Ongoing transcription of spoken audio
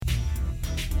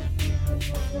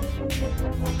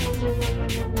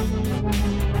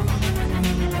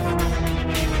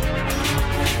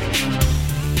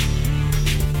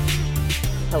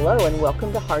Hello and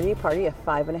welcome to Hardy Party of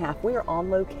 5.5. We are on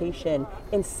location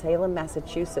in Salem,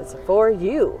 Massachusetts for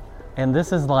you. And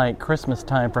this is like Christmas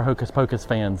time for Hocus Pocus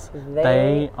fans.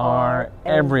 They are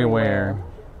everywhere.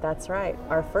 That's right.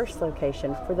 Our first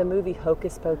location for the movie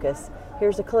Hocus Pocus.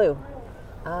 Here's a clue.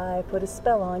 I put a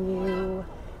spell on you,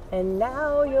 and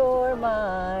now you're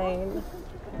mine.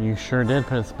 You sure did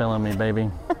put a spell on me, baby.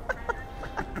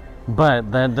 But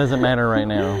that doesn't matter right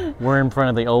now. We're in front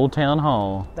of the Old Town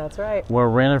Hall. That's right. Where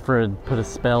Renifred put a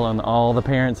spell on all the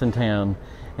parents in town,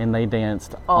 and they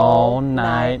danced all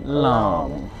night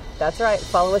long. That's right.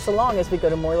 Follow us along as we go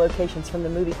to more locations from the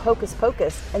movie Hocus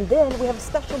Pocus, and then we have a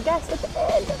special guest at the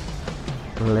end.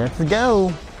 Let's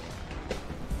go.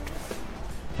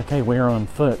 Okay, we're on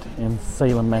foot in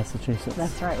Salem, Massachusetts.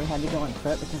 That's right. We had to go on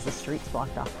foot because the street's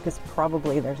blocked off, because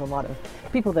probably there's a lot of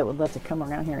people that would love to come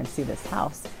around here and see this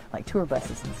house, like tour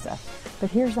buses and stuff.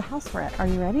 But here's the house we're at. Are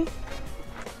you ready?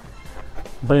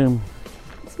 Boom.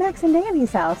 It's Max and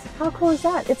Danny's house. How cool is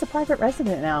that? It's a private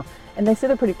resident now, and they say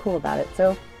they're pretty cool about it.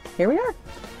 So here we are.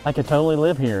 I could totally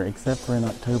live here, except for in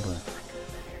October.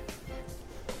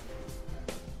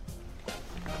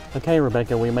 Okay,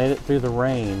 Rebecca, we made it through the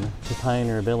rain to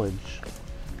Pioneer Village.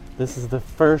 This is the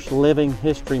first living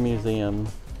history museum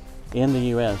in the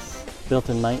U.S., built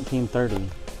in 1930.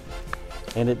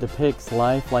 And it depicts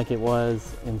life like it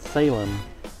was in Salem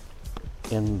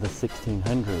in the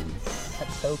 1600s.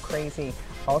 That's so crazy.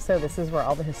 Also, this is where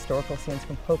all the historical scenes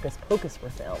from Hocus Pocus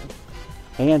were filmed.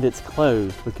 And it's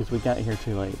closed because we got here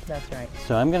too late. That's right.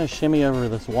 So I'm going to shimmy over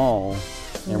this wall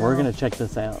and we're going to check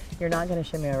this out. You're not going to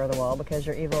shimmy over the wall because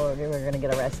you're evil, or you're going to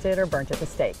get arrested or burnt at the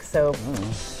stake. So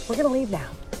we're going to leave now.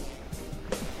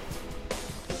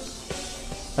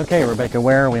 Okay, Rebecca,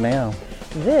 where are we now?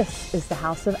 This is the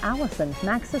house of Allison,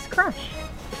 Max's crush.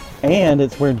 And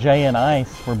it's where Jay and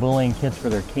Ice were bullying kids for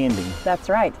their candy. That's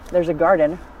right. There's a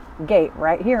garden gate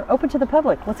right here, open to the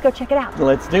public. Let's go check it out.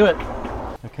 Let's do it.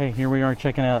 Okay, here we are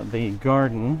checking out the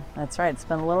garden. That's right. It's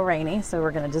been a little rainy, so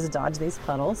we're going to just dodge these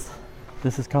puddles.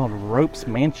 This is called Rope's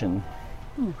Mansion.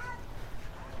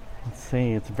 Let's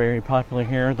see, it's very popular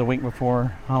here the week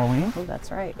before Halloween. Oh,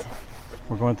 that's right.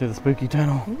 We're going through the spooky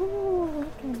tunnel. Ooh,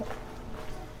 okay.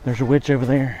 There's a witch over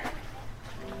there.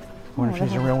 I wonder if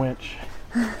she's a real witch.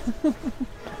 Oh,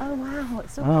 wow.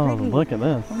 It's so Oh, pretty. look at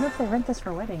this. I wonder if they rent this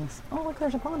for weddings. Oh, look,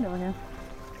 there's a pond over here.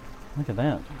 Look at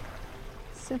that.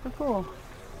 Super cool.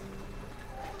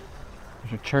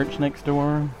 There's a church next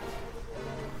door.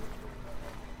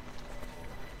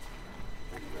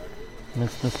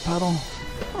 Missed this puddle.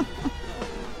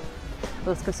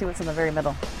 Let's go see what's in the very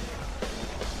middle.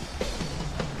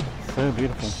 So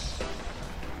beautiful.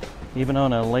 Even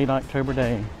on a late October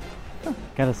day.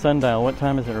 Got a sundial. What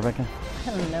time is it, Rebecca? I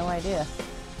have no idea.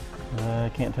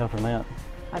 I can't tell from that.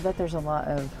 I bet there's a lot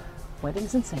of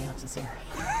weddings and seances here.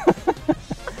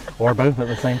 Or both at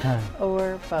the same time.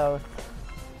 Or both.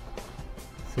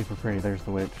 Super pretty. There's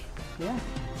the witch. Yeah.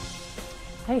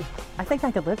 Hey, I think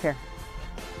I could live here.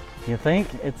 You think?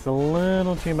 It's a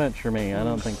little too much for me. I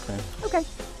don't think so. Okay.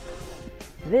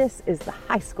 This is the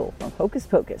high school from Hocus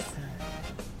Pocus.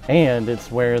 And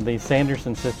it's where the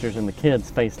Sanderson sisters and the kids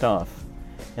faced off.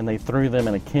 And they threw them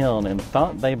in a kiln and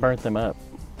thought they burnt them up.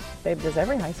 Babe, does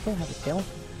every high school have a kiln?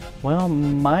 Well,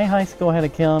 my high school had a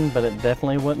kiln, but it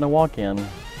definitely wasn't a walk-in.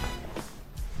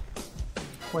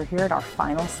 We're here at our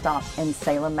final stop in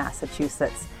Salem,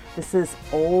 Massachusetts. This is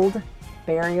Old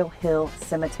Burial Hill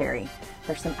Cemetery.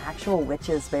 There's some actual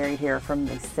witches buried here from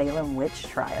the Salem witch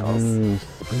trials. Ooh,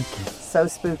 spooky. So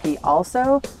spooky.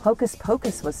 Also, Hocus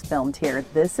Pocus was filmed here.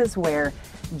 This is where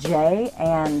Jay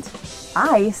and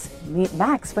Ice meet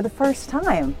Max for the first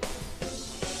time.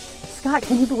 Scott,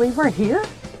 can you believe we're here?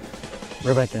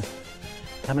 Rebecca,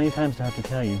 how many times do I have to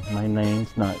tell you my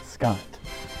name's not Scott?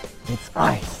 It's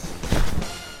Ice.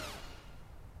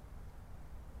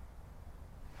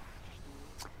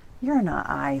 You're not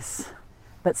Ice.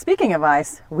 But speaking of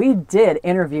Ice, we did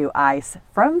interview Ice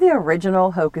from the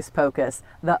original Hocus Pocus,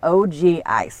 the OG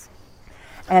Ice.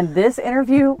 And this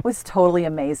interview was totally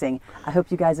amazing. I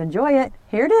hope you guys enjoy it.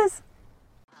 Here it is.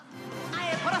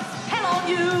 I put a spell on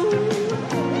you,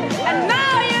 and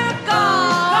now you're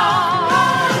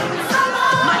gone.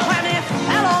 My granny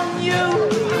fell on you,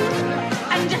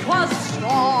 and it was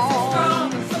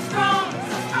strong. So strong,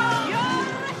 so strong. You're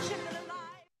wretched and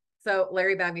alive. So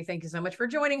Larry Babby, thank you so much for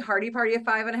joining Hardy Party of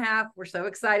 5.5. We're so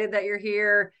excited that you're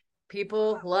here.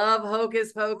 People love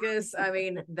Hocus Pocus. I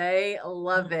mean, they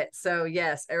love it. So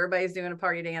yes, everybody's doing a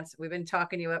party dance. We've been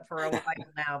talking you up for a while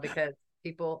now because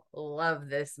People love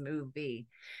this movie.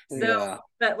 So, Yeah.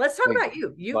 but let's talk Like, about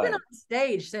you. You've been but on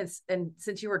stage since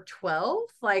you were 12.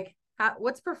 Like,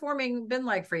 what's performing been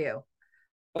like for you?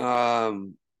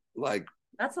 like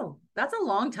That's a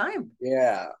long time.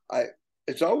 yeah,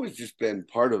 it's always just been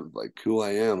part of like who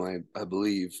I am. I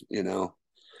believe, it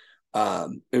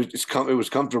was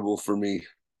comfortable for me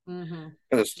Mm-hmm.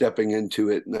 kind of stepping into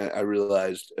it, and I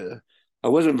realized I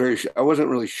wasn't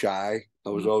really shy. I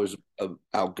was always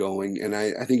outgoing, and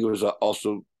I think it was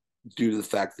also due to the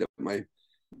fact that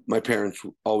my parents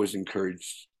always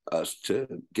encouraged us to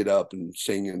get up and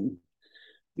sing and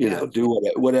Yeah. do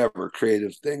whatever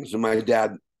creative things. And my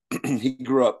dad, he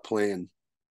grew up playing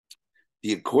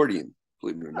the accordion,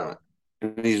 believe it or Oh, not.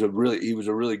 And he was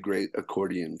a really great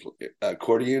accordionist. I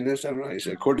don't know how you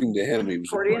say. According to him, he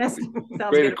was a accordionist sounds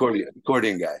great good.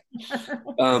 accordion guy.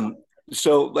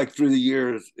 So like through the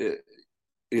years,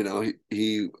 he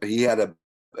had a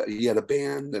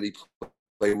band that he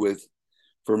played with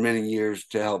for many years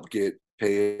to help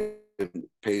pay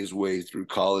his way through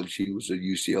college. He was a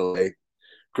UCLA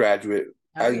graduate.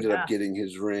 Oh I ended yeah. up getting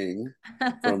his ring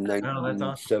from Oh, that's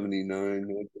awesome.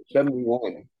 1979,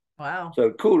 71. Wow.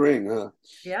 So cool ring, huh?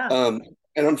 Yeah.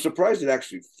 And I'm surprised it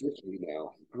actually fits me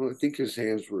now. I think his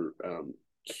hands were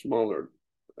smaller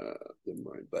than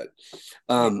mine, but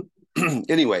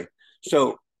anyway,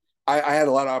 so I had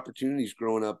a lot of opportunities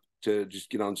growing up to just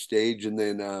get on stage, and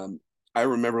then I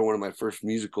remember one of my first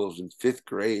musicals in fifth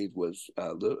grade was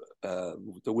the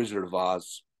Wizard of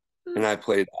Oz, and I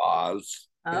played Oz,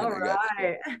 and All I got to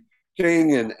right.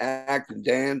 sing and act and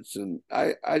dance, and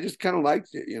I just kind of liked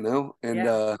it, and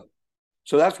Yeah.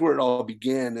 so that's where it all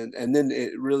began, and then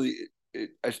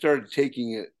I started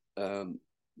taking it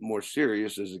more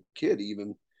serious as a kid,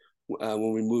 even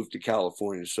when we moved to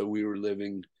California. So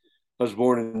I was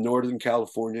born in Northern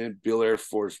California, Beale Air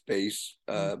Force Base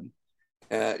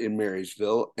in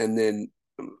Marysville, and then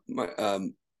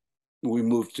we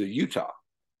moved to Utah,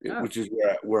 Oh, which is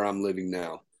where I'm living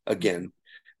now again.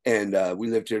 And we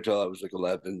lived here till I was like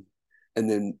 11, and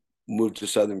then moved to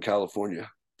Southern California,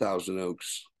 Thousand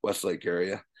Oaks, Westlake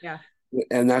area. yeah.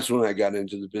 And that's when I got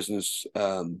into the business.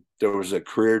 There was a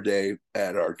career day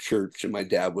at our church, and my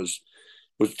dad was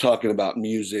talking about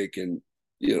music and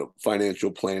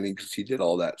financial planning because he did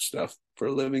all that stuff for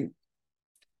a living.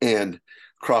 And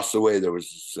across the way there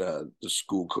was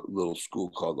little school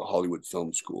called the Hollywood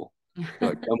Film School.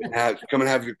 Like, come and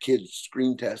have your kids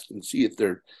screen test and see if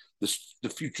they're the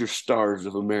future stars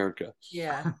of America.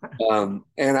 Yeah.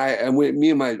 Me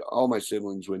and all my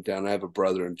siblings went down. I have a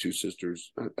brother and two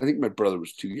sisters. I think my brother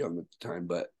was too young at the time,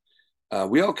 but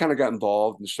we all kind of got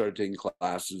involved and started taking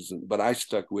classes. But I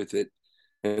stuck with it,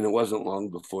 and it wasn't long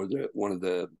before one of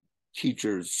the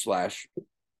teachers slash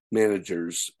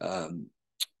managers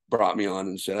brought me on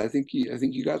and said, I think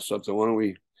you got something. Why don't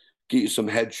we get you some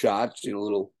headshots?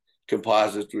 Little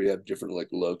composites where you have different like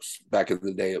looks. Back in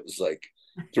the day, it was like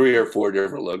 3 or 4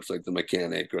 different looks, like the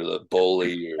mechanic or the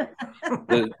bully or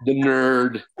the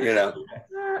nerd.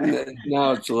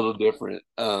 Now it's a little different,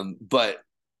 but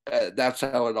that's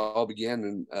how it all began.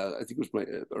 And I think it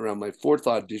was around my fourth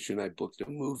audition, I booked a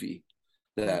movie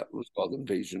that was called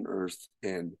Invasion Earth,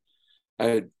 and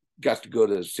I got to go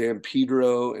to San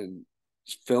Pedro and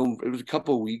film. It was a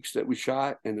couple of weeks that we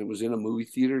shot, and it was in a movie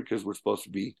theater because we're supposed to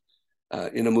be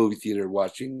in a movie theater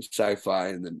watching sci-fi,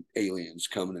 and then aliens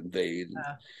come and invade.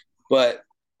 But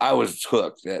I was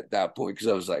hooked at that point because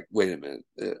I was like, wait a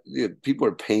minute, people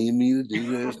are paying me to do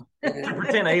this. To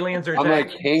pretend aliens are I'm like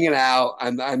attacking. hanging out.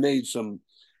 I made some.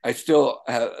 I still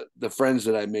have the friends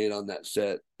that I made on that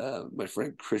set. My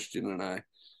friend Christian and I,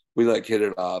 we like hit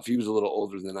it off. He was a little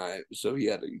older than I, so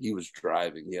he was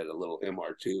driving. He had a little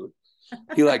MR2.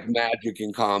 He liked magic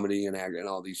and comedy and acting and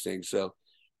all these things. So,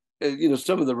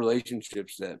 some of the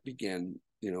relationships that began,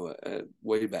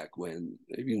 way back when,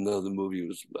 even though the movie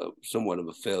was somewhat of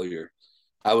a failure,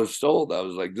 I was sold. I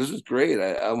was like, this is great.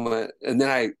 And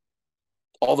then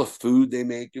all the food they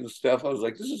make and stuff, I was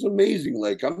like, this is amazing.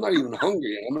 Like, I'm not even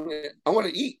hungry. I want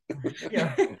to eat.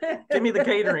 Yeah. Give me the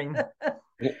catering.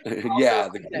 Yeah,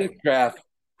 the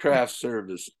craft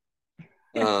service.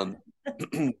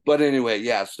 But anyway,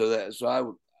 yeah.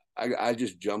 So I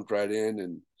just jumped right in,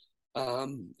 and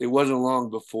it wasn't long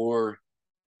before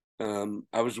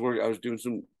I was doing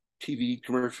some TV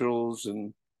commercials,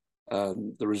 and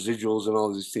the residuals and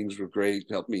all these things were great.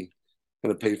 Helped me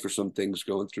kind of pay for some things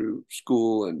going through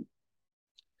school, and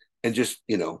just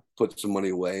put some money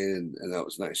away, and that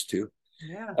was nice too.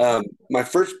 Yeah. My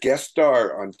first guest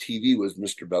star on TV was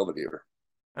Mr. Belvedere.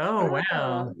 Oh,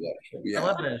 wow. Yeah. I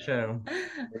love that show.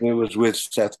 And it was with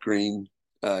Seth Green.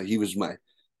 He was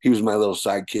he was my little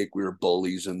sidekick. We were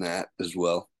bullies in that as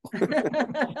well.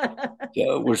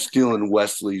 So we're stealing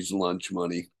Wesley's lunch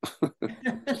money.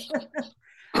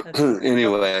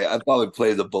 Anyway, I probably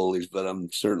play the bullies, but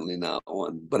I'm certainly not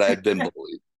one. But I've been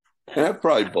bullied. And I've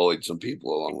probably bullied some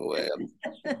people along the way.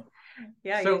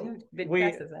 Yeah, So you did we-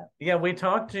 passes that. Yeah, we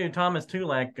talked to Thomas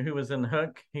Tulak, who was in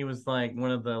Hook. He was like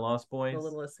one of the Lost Boys. The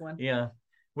littlest one. Yeah.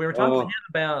 We were talking to Oh. him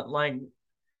about like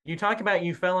you talk about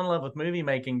you fell in love with movie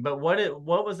making, but what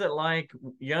was it like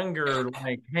younger,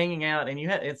 like hanging out and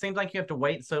it seems like you have to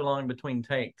wait so long between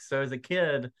takes. So as a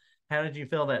kid, how did you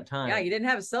feel that time? Yeah, you didn't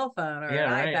have a cell phone or Yeah,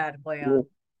 an right. iPad to play on.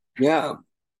 Yeah.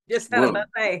 Just had a Well,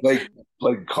 buffet.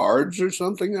 like cards or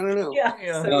something. I don't know. Yeah.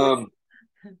 Yeah. So,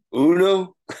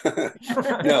 Uno.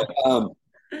 No.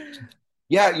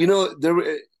 Yeah.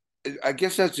 I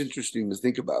guess that's interesting to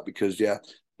think about because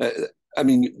I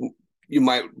mean, you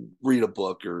might read a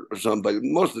book or something, but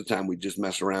most of the time we just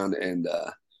mess around. And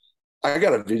I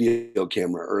got a video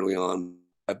camera early on.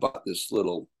 I bought this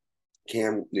little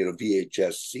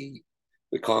VHS-C,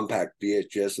 the compact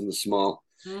VHS and the small,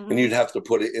 and you'd have to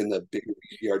put it in the big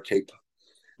VCR tape.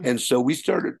 And so we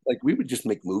started we would just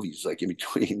make movies in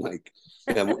between.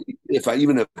 If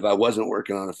I wasn't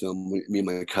working on a film, me and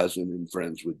my cousin and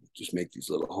friends would just make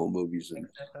these little home movies and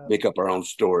make up our own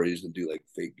stories and do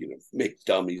fake, make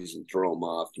dummies and throw them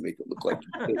off to make it look like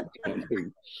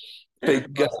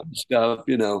fake stuff,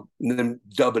 and then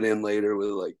dub it in later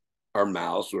with our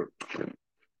mouths or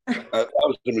that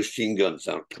was the machine gun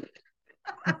sound.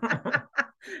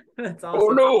 That's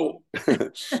Oh awesome.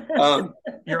 no!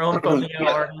 Your own Filipino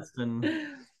artist and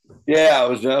Yeah, I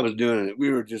was doing it. We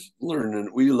were just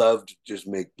learning. We loved just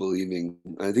make believing.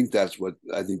 I think that's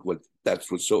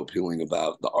what's so appealing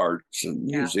about the arts and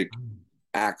music,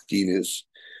 acting is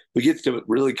we get to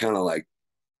really kind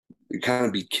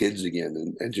of be kids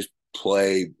again and just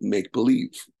play make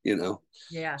believe,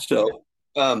 Yeah. So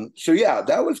yeah,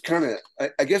 that was kind of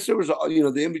I guess there was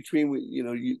the in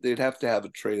between. They'd have to have a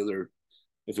trailer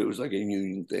if it was a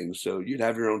union thing. So you'd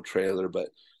have your own trailer, but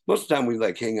most of the time we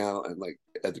hang out and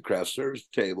at the craft service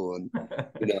table and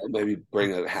maybe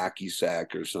bring a hacky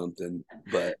sack or something.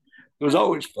 But it was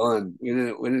always fun. We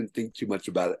didn't think too much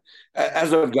about it.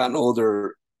 As I've gotten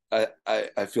older,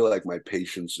 I feel like my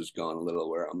patience has gone a little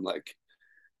where I'm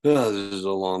oh, this is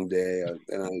a long day,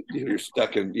 and you're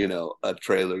stuck in a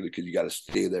trailer because you got to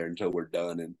stay there until we're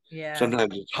done. And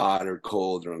sometimes it's hot or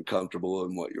cold or uncomfortable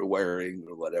in what you're wearing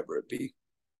or whatever it be.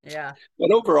 Yeah.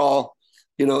 But overall,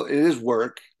 it is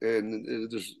work, and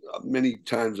there's many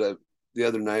times the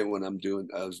other night when I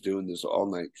was doing this all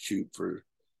night shoot for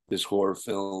this horror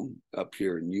film up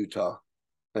here in Utah.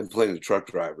 I'm playing a truck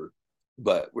driver,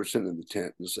 but we're sitting in the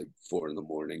tent and it's 4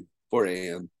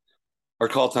 a.m. Our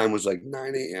call time was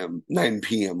 9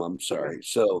 p.m. I'm sorry.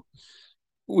 So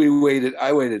I waited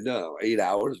 8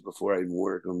 hours before I even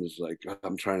work. I'm just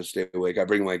I'm trying to stay awake. I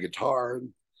bring my guitar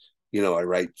and I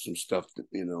write some stuff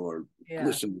or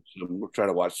listen to some, try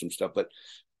to watch some stuff, but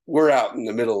we're out in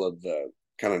the middle of the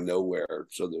kind of nowhere.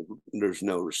 So there's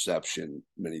no reception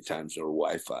many times or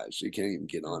Wi-Fi. So you can't even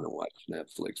get on and watch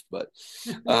Netflix. But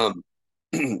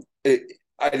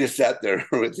I just sat there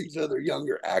with these other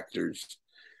younger actors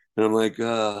and I'm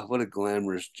what a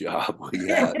glamorous job we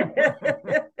have.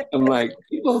 I'm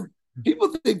people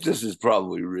think this is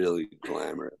probably really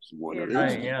glamorous.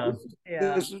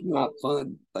 This is not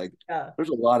fun. There's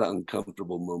a lot of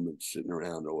uncomfortable moments sitting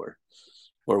around or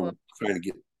trying to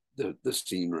get the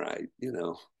scene right,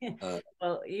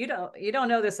 Well, you don't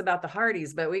know this about the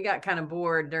Hardys, but we got kind of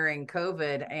bored during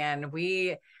COVID, and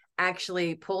we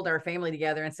actually pulled our family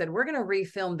together and said, we're going to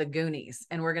refilm the Goonies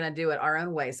and we're going to do it our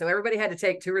own way. So everybody had to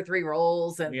take 2 or 3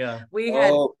 rolls, and we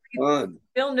had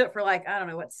filmed it for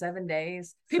 7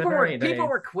 days. People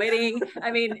were quitting. I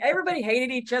mean, everybody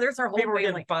hated each other. It's our whole people were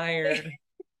family. getting fired.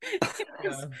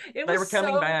 They were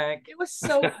coming back. It was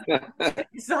so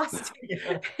exhausting.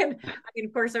 And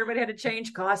of course, everybody had to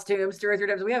change costumes 2 or 3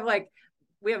 times. We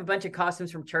have a bunch of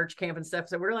costumes from church camp and stuff.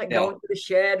 So we're going to the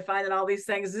shed, finding all these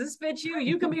things. Does this fit you?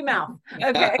 You can be Mouth.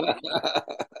 Okay.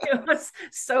 It was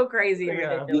so crazy.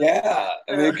 Yeah.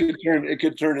 I mean, it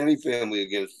could turn any family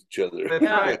against each other. That's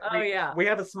right. Oh, yeah. We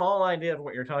have a small idea of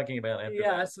what you're talking about.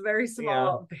 It's very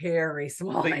small, very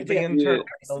small idea. Very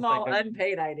small,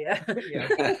 unpaid idea.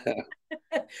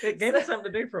 It gave us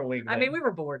something to do for a week. I mean, we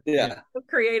were bored. Yeah. So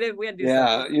creative. We had to do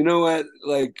something. You know what?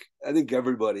 I think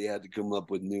everybody had to come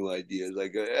up with new ideas. I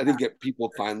think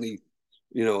people finally,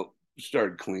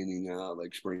 started cleaning out,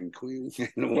 spring cleaning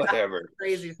and whatever.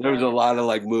 Crazy. There was a lot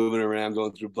of moving around,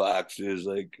 going through boxes,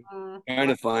 trying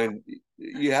to find.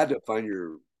 You had to find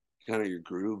your kind of your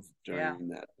groove Yeah. during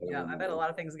that. Yeah, I bet a lot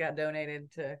of things got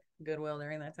donated to Goodwill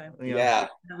during that time. Yeah.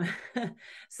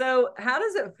 So, how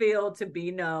does it feel to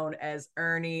be known as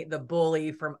Ernie the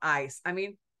bully from Ice? I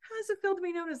mean, how does it feel to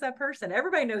be known as that person?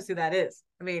 Everybody knows who that is.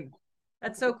 I mean,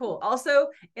 that's so cool. Also,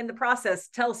 in the process,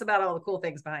 tell us about all the cool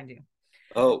things behind you.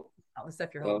 Oh, All the stuff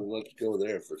you're holding. let's go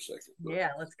there for a second. Yeah,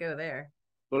 let's go there.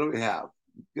 What do we have?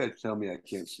 You guys tell me I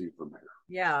can't see from here.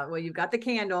 Yeah, well, you've got the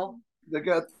candle. They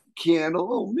got the candle.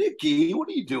 Oh, Mickey, what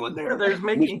are you doing there? There's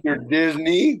Mickey. Mr.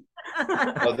 Disney.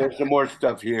 Oh, there's some more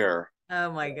stuff here. Oh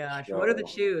my gosh. What are the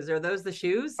shoes? Are those the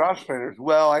shoes? Crossfitters.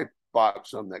 Well, I bought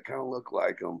some that kind of look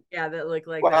like them. Yeah, that look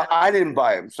like Well, that. I didn't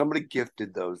buy them. Somebody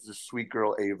gifted those. This sweet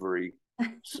girl Avery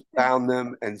found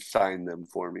them and signed them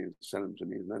for me and sent them to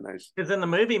me. Isn't that nice? Because in the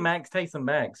movie, Max takes them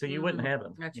back, so you wouldn't Mhm. have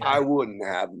them. That's Yeah, I wouldn't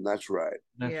have them. That's right.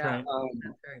 that's Yeah. right.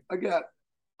 That's right. I got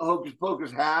a Hocus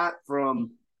Pocus hat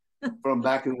from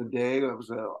back in the day. That was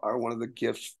one of the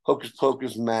gifts. Hocus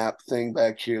Pocus map thing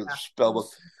back here. The spell book.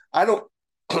 I don't.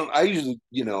 I usually,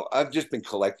 I've just been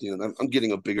collecting them. I'm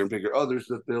getting a bigger and bigger. Oh, there's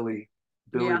the Billy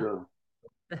Yeah. the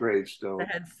gravestone.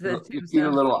 That's the You see a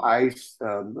tombstone. little ice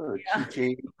Yeah.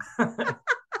 keychain.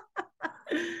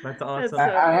 That's awesome. so-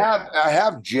 I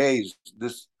have Jay's.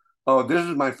 This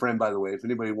is my friend, by the way. If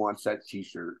anybody wants that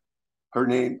T-shirt, her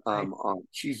name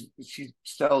she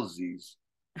sells these,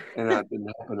 and I've been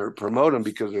helping her promote them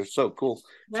because they're so cool.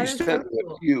 That She is so sent me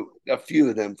cool. a few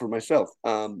of them for myself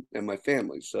and my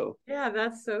family. So Yeah,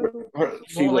 that's so cool.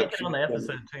 We'll link it on the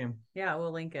episode too. Yeah,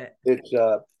 we'll link it. It's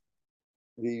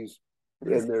these,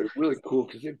 and they're really cool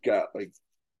because they've got like,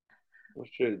 I'll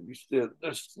show you.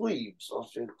 They're sleeves. I'll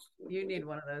show you. You need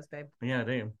one of those, babe. Yeah, I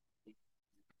do.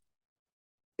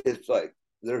 It's like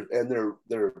their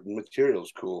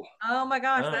material's cool. Oh my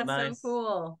gosh, Oh, that's nice. so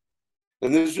cool.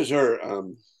 And this is her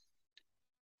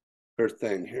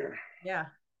thing here. Yeah.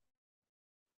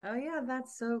 Oh yeah,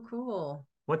 that's so cool.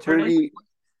 What's her name? Pretty,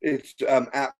 it's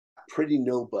at Pretty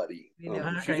Nobody. You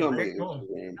know, She's okay, on my very cool.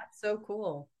 Instagram. That's so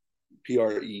cool.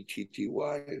 PRETTY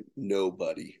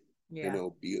Nobody. Yeah.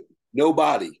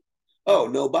 Nobody. Oh,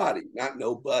 nobody, not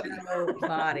nobody. Oh,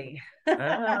 body. Oh,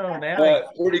 now.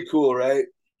 Pretty cool, right?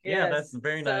 Yeah, Yes, that's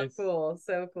very so nice. cool.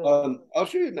 So cool. I'll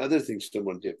show you another thing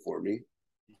someone did for me.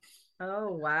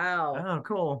 Oh wow. Oh,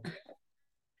 cool.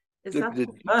 Is The, that the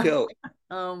detail.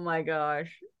 oh my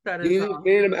gosh. That He is awesome.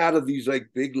 made them out of these like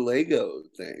big Lego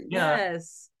things. Yeah.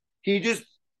 Yes. He just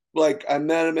like I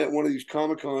met him at one of these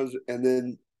Comic Cons, and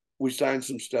then we signed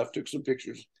some stuff, took some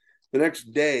pictures. The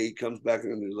next day, he comes back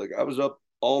and he's like, "I was up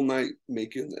all night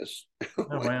making this." Oh,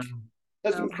 Like, wow.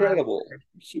 that's Oh, my incredible. word.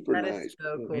 Super That is nice.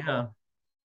 so cool. Yeah.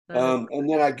 That is- And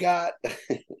then I got,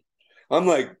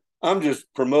 I'm just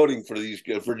promoting for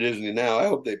Disney now. I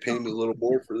hope they pay me a little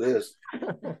more for this.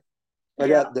 I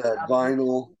got the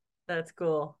vinyl that's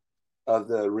cool. of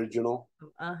the original.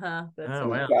 Uh-huh. That's Oh, cool.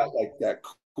 wow. It's got like that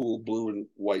cool blue and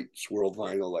white swirl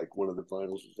vinyl, like one of the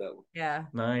vinyls is that one. Yeah.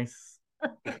 Nice.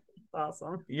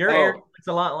 Awesome. Your Oh. area looks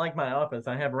a lot like my office.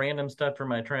 I have random stuff for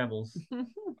my travels.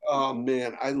 Oh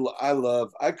man, I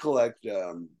collect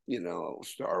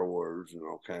Star Wars and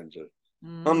all kinds of.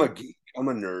 I'm a geek. I'm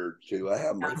a nerd too. I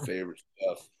have my favorite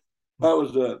stuff. That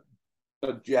was a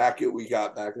jacket we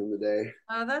got back in the day.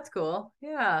 Oh, that's cool.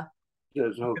 Yeah. It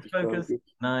says Hocus Focus. Pocus.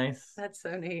 Nice. That's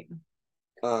so neat.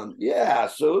 Yeah,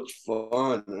 so it's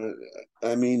fun.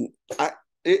 I mean,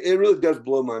 it really does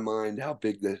blow my mind how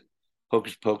big the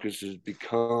Hocus Pocus has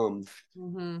become,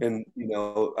 Hmm. and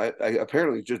I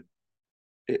apparently just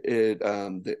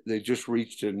they just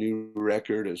reached a new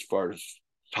record as far as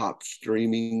top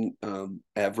streaming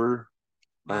ever.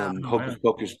 Wow. Hocus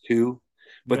Pocus 2,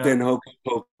 but Yeah. then Hocus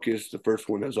Pocus, the first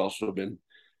one, has also been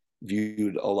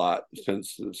viewed a lot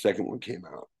since the second one came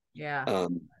out. Yeah.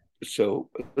 So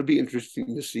it'll be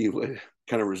interesting to see what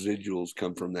kind of residuals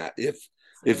come from that, if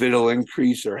it'll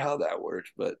increase or how that works.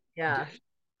 But Yeah.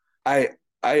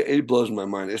 it blows my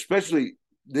mind, especially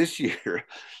this year.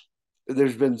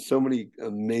 There's been so many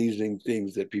amazing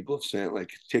things that people have sent, like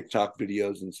TikTok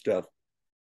videos and stuff.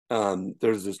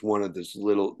 There's this one of this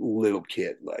little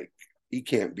kid, like he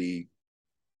can't be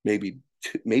maybe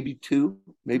two,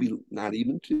 maybe not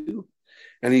even two,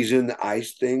 and he's in the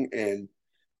ice thing, and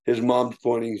his mom's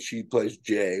pointing. She plays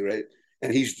Jay, right,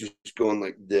 and he's just going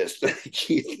like this.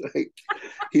 he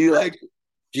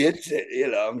gets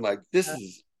it. I'm like, this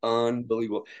is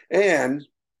unbelievable. And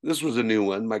this was a new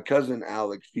one. My cousin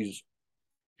Alex, she's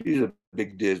a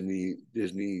big Disney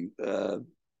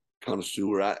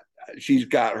connoisseur. She's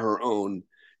got her own,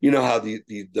 how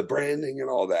the branding and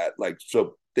all that. Like,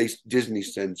 so Disney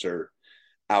sends her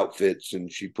outfits,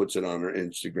 and she puts it on her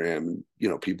Instagram,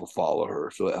 and people follow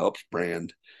her, so it helps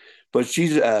brand. But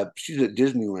she's at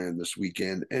Disneyland this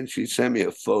weekend, and she sent me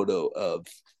a photo of,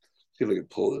 see if I can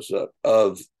pull this up,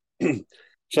 of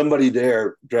somebody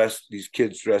there these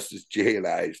kids dressed as Jay and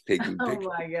I taking Oh pictures.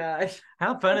 my gosh.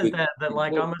 How fun is that? That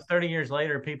like almost 30 years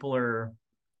later, people are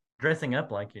dressing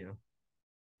up like you.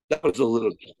 That was a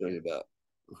little to tell you about.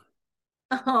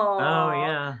 Oh, Oh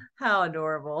yeah, how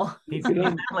adorable. he's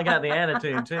definitely got the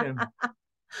attitude too.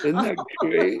 Isn't that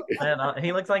great? And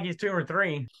he looks like he's 2 or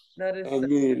 3. That is I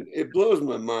mean, it blows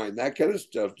my mind. That kind of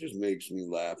stuff just makes me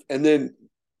laugh. And then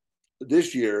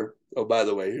this year, oh, by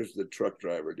the way, here's the truck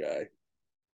driver guy.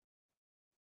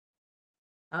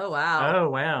 Oh wow. Oh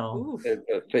wow. Oof.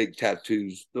 Fake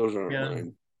tattoos. Those aren't Yeah.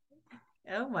 mine.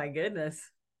 Oh my goodness.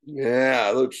 Yeah,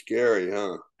 it looks scary,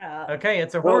 huh? Okay,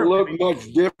 it's a Don't horror look movie.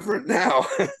 much different now.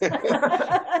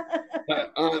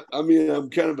 I mean, I'm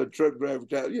kind of a truck driver,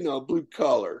 blue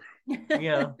collar.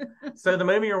 Yeah. So the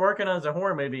movie you're working on is a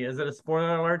horror movie. Is it a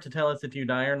spoiler alert to tell us if you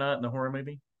die or not in the horror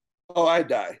movie? Oh, I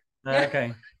die.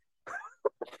 Okay.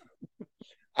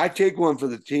 I take one for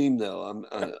the team, though.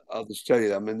 I'll just tell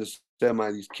you, I'm in the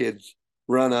semi. These kids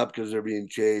run up because they're being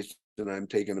chased, and I'm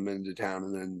taking them into town,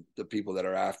 and then the people that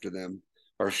are after them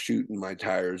are shooting my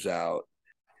tires out.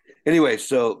 Anyway,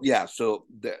 so yeah,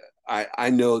 I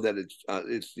know that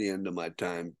it's the end of my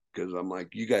time, because I'm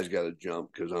like, you guys got to jump,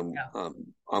 because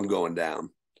I'm going down.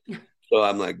 So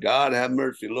I'm like, God have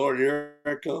mercy, Lord, here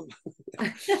I come.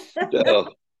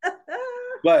 So,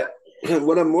 but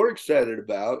what I'm more excited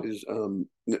about is,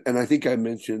 and I think I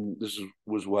mentioned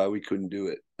was why we couldn't do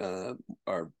it,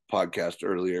 our podcast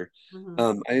earlier.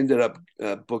 I ended up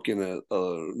booking a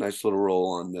nice little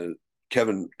role on the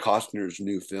Kevin Costner's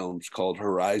new films called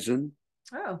Horizon.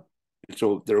 Oh.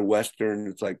 So they're Western.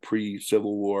 It's like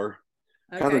pre-Civil War,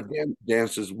 kind of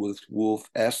Dances with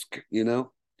Wolf-esque, Oh,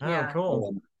 Yeah.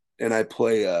 cool. and I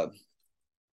play.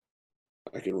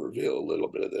 I can reveal a little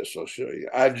bit of this. I'll show you.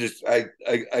 I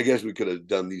guess we could have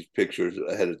done these pictures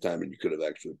ahead of time, and you could have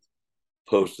actually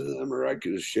posted them, or I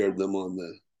could have shared them on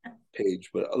the page.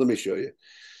 But let me show you.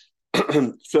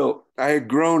 So I had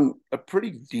grown a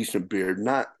pretty decent beard,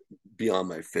 not beyond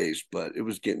my face, but it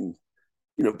was getting,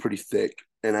 pretty thick,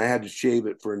 and I had to shave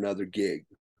it for another gig.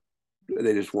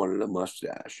 They just wanted a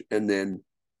mustache, and then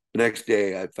the next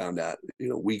day I found out,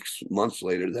 months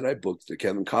later, that I booked the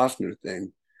Kevin Costner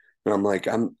thing, and I'm like,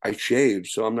 I shaved,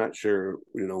 so I'm not sure,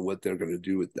 what they're going to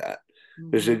do with that.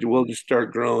 They said, "We'll just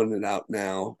start growing it out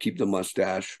now, keep the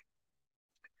mustache."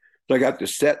 So I got to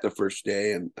set the first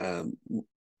day, and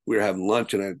we were having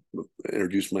lunch, and I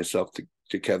introduced myself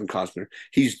to Kevin Costner.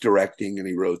 He's directing, and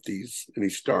he wrote these, and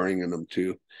he's starring in them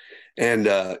too. And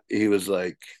he was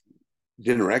like,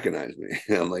 didn't recognize me.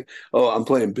 And I'm like, "Oh, I'm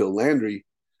playing Bill Landry."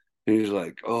 And he's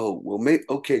like, "Oh, well,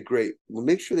 okay, great. Well,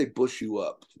 make sure they bush you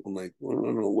up." I'm like, "Well, I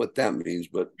don't know what that means,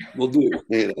 but we'll do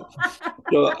it."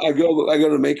 So I go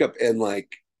to makeup, and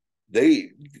like they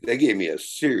gave me a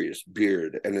serious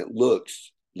beard, and it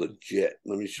looks legit.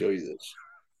 Let me show you this.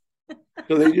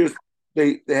 So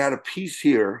they had a piece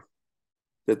here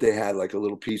that they had, like a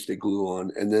little piece they glue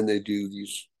on, and then they do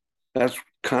these. That's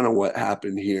kind of what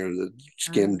happened here. The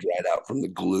skin dried out from the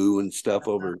glue and stuff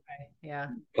over Yeah.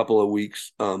 a couple of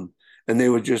weeks. And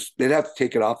they'd have to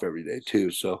take it off every day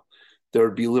too. So there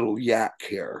would be little yak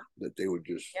hair that they would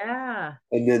just, Yeah.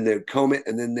 and then they'd comb it,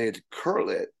 and then they'd curl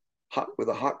it with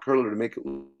a hot curler to make it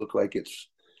look like it's,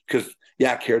 because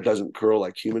yak hair doesn't curl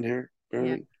like human hair,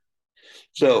 apparently. Yeah.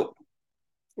 So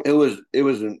it was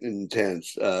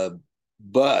intense,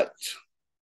 but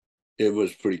it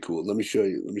was pretty cool. Let me show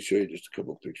you just a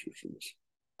couple of pictures from this.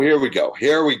 Here we go.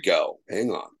 Hang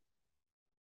on.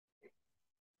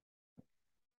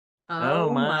 Oh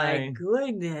my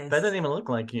goodness. That doesn't even look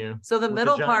like you. So the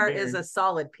middle part is a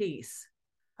solid piece.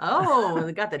 Oh,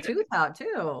 they got the tooth out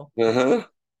too. Uh-huh.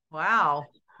 Wow.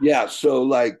 Yeah, so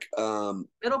like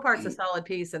middle part's a solid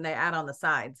piece, and they add on the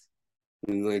sides.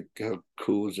 And like, how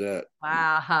cool is that?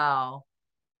 Wow.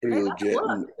 Pretty legit.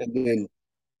 And then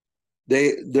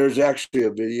there's actually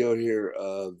a video here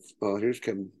of, here's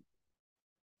Kevin.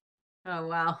 Oh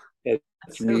wow.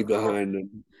 That's me behind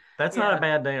him. That's not a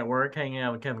bad day at work, hanging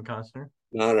out with Kevin Costner.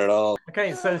 Not at all.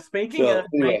 Okay, so speaking of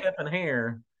makeup and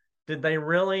hair, did they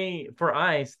really, for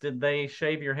Ice, did they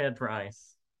shave your head for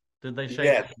Ice? Did they shave?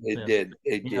 Yes, they did.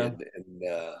 They did. And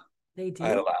they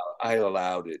did. I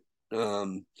allowed it.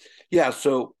 Yeah,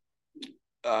 so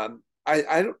I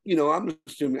don't, I'm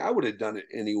assuming I would have done it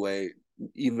anyway,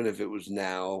 even if it was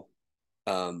now.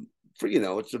 For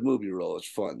it's a movie role, it's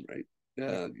fun, right?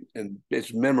 And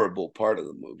it's a memorable part of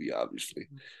the movie, obviously.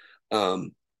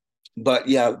 But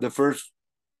yeah, the first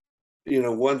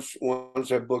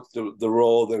once I booked the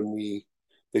role, then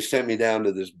they sent me down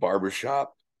to this barber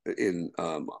shop in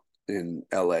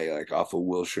LA, like off of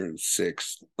Wilshire and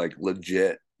Sixth, like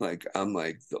legit. Like I'm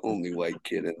like the only white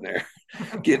kid in there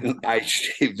getting ice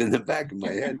shaved in the back of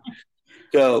my head.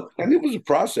 So, and it was a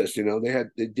process, they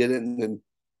did it, and then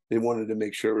they wanted to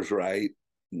make sure it was right,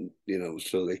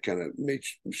 so they kind of made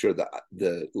sure that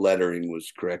the lettering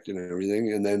was correct and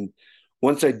everything. And then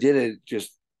once I did it,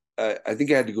 just I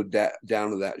think I had to go down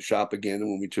to that shop again. And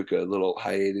when we took a little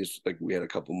hiatus, like we had a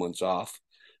couple months off,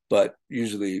 but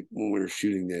usually when we were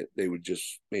shooting it, they would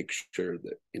just make sure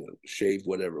that, shave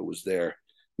whatever was there,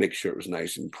 make sure it was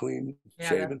nice and clean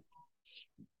shaven.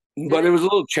 But it was a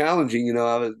little challenging,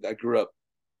 I grew up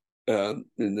in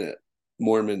the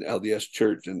Mormon LDS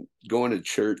church, and going to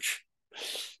church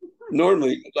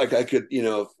normally, like I could,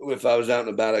 if I was out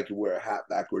and about, I could wear a hat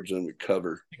backwards and would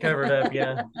cover. Covered up,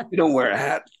 yeah. You don't wear a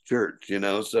hat to church,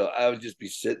 so I would just be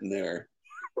sitting there,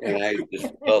 and I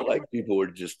just felt like people were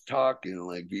just talking,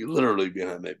 like literally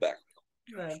behind my back.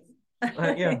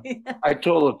 Yeah. I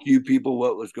told a few people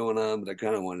what was going on, but I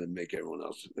kind of wanted to make everyone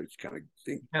else kind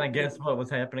of guess what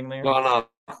was happening there. Gone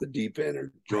off the deep end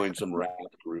or join some rap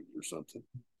group or something.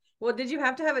 Well, did you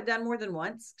have to have it done more than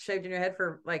once, shaved in your head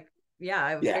for I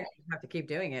would have to keep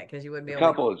doing it because you wouldn't be able. A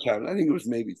couple of times, I think it was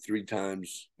maybe 3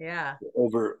 times. Yeah.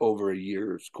 Over a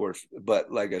year, of course.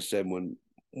 But like I said, when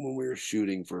we were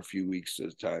shooting for a few weeks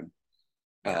at a time,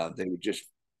 they would just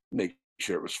make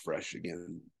sure it was fresh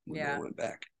again when they went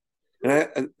back.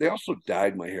 And they also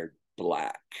dyed my hair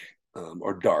black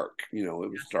or dark. It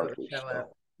was darker.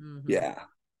 Yeah.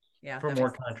 For more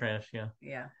contrast,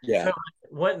 Yeah. So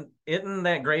what isn't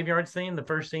that graveyard scene the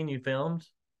first scene you filmed?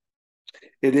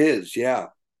 It is, yeah.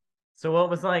 So what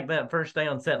was like that first day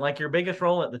on set? Like your biggest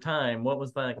role at the time, what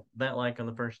was that like on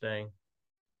the first day?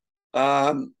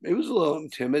 It was a little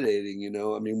intimidating,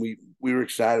 I mean, we were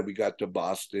excited. We got to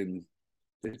Boston.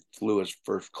 They flew us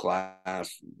first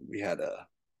class. We had a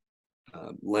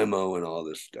limo and all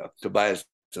this stuff. Tobias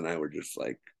and I were just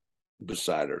like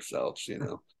beside ourselves,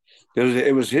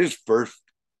 It was his first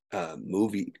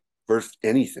movie, first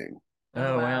anything.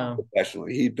 Oh wow!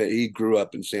 Professionally, he grew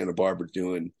up in Santa Barbara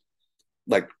doing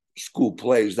like school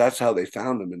plays. That's how they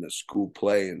found him, in a school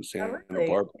play in Santa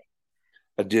Barbara.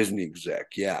 A Disney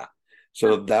exec, yeah.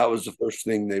 So that was the first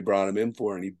thing they brought him in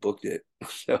for, and he booked it.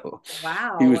 So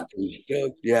wow, he was pretty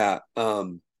stoked, yeah.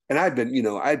 And I'd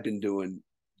been doing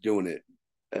it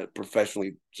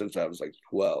professionally since I was like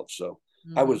 12. So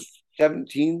I was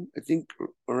 17, I think,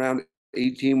 around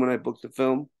 18 when I booked the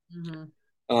film.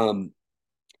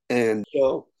 And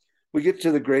so we get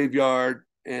to the graveyard,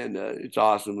 and it's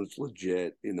awesome. It's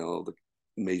legit, the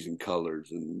amazing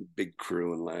colors and big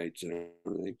crew and lights and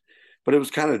everything. But it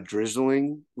was kind of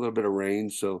drizzling, a little bit of rain.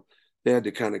 So they had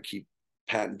to kind of keep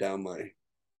patting down my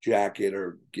jacket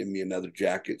or give me another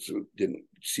jacket so it didn't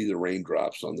see the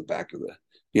raindrops on the back of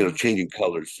the, changing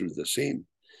colors through the scene.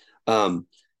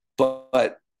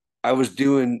 But I was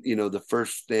doing, the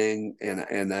first thing,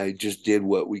 and I just did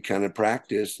what we kind of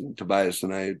practiced, and Tobias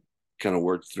and I kind of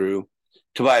worked through.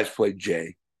 Tobias played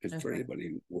Jay, for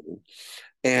anybody.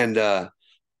 And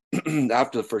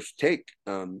after the first take,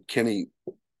 Kenny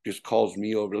just calls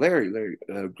me over. Larry,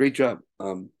 great job.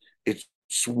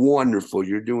 It's wonderful.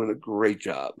 You're doing a great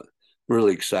job.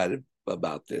 Really excited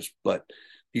about this, but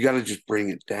you got to just bring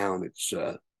it down. It's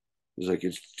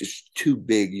just too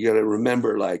big. You got to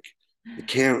remember, like, the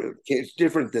camera, it's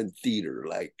different than theater.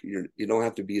 Like you don't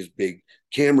have to be as big.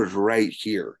 Camera's right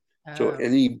here. So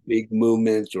any big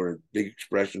movements or big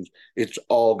expressions, it's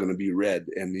all going to be read.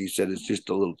 And he said it's just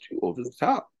a little too over the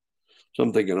top. So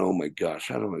I'm thinking, oh my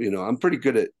gosh, I don't know. I'm pretty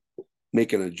good at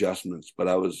making adjustments, but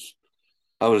I was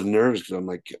nervous because I'm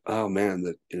like, oh man,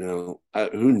 that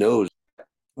who knows.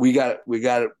 We got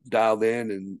it dialed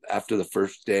in, and after the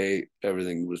first day,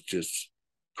 everything was just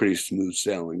pretty smooth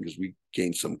sailing because we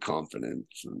gained some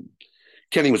confidence. And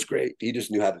Kenny was great. He just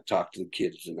knew how to talk to the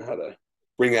kids and how to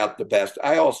bring out the best.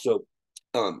 I also,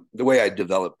 the way I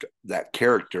developed that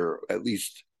character, at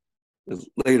least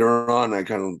later on, I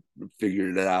kind of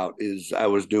figured it out, is I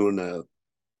was doing a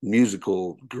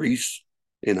musical, Grease,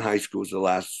 in high school. It was the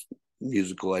last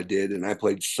musical I did, and I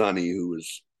played Sonny, who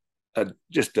was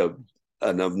just an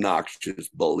obnoxious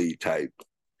bully type,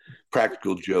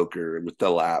 practical joker with the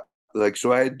lap. Like,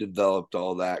 so I had developed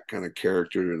all that kind of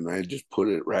character, and I just put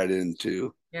it right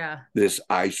into this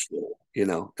ice role,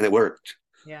 and it worked.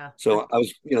 Yeah. So I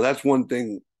was, that's one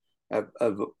thing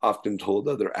I've often told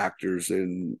other actors,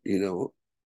 and,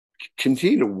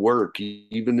 continue to work,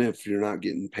 even if you're not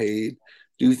getting paid.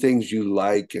 do things you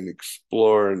like and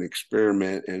explore and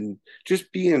experiment and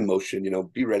just be in motion,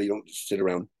 be ready. Don't just sit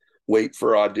around, wait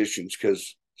for auditions,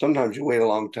 because sometimes you wait a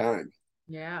long time.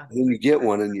 Yeah. And then you get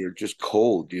one and you're just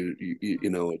cold.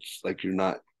 It's like you're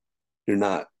not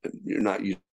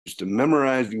used to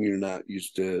memorizing. You're not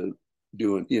used to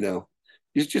doing,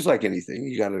 it's just like anything.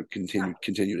 You got to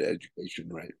continue the education,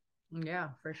 right? Yeah,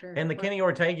 for sure. And the Kenny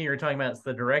Ortega you're talking about is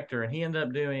the director, and he ended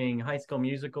up doing High School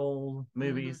Musical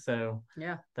movies. So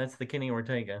Yeah. that's the Kenny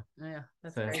Ortega. Yeah.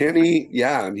 That's So- great. Kenny,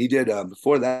 yeah, and he did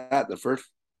before that. The first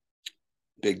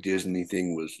big Disney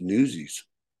thing was Newsies,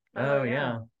 Oh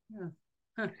yeah.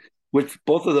 which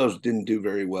both of those didn't do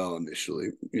very well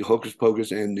initially. Hocus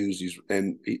Pocus and Newsies,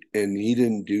 and he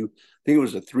didn't do. I think it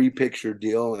was a 3-picture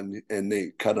deal, and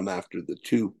they cut him after the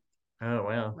 2. Oh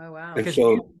wow. Oh wow. And Because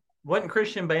so wasn't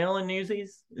Christian Bale in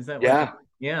Newsies? Is that yeah,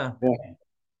 yeah.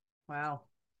 Wow.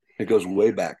 it goes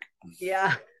way back.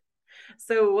 Yeah.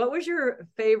 So what was your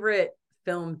favorite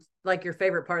film, like your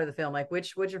favorite part of the film? Like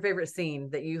what's your favorite scene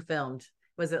that you filmed?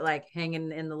 Was it like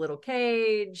hanging in the little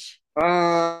cage?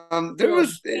 There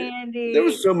was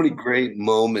Candy? so many great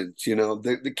moments.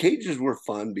 The cages were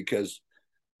fun because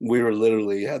we were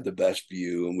literally had the best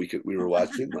view, and we were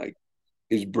watching like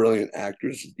these brilliant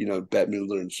actors, Bette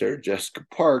Midler and Sarah Jessica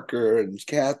Parker and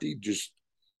Kathy just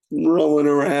rolling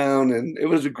around, and it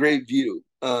was a great view.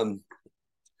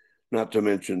 Not to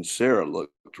mention Sarah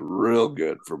looked real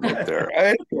good from up there.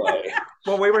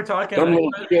 Well, we were talking. Some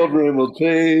little children will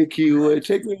take you away.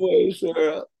 Take me away,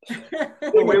 Sarah.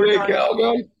 Take we me were away, talking-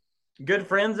 Calgon. Good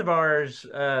friends of ours,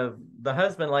 the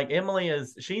husband, like Emily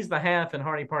she's the half in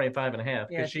Hardy Party 5 1/2 Yeah,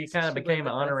 because she she kind of lived became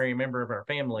with an us. honorary member of our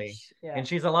family. Yeah. And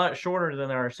she's a lot shorter than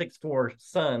our 6'4"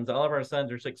 sons. All of our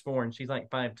sons are 6'4", and she's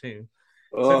like 5'2".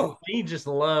 So Oh, she just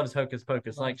loves Hocus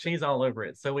Pocus. Like she's all over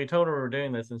it. So we told her we were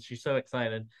doing this, and she's so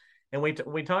excited. And we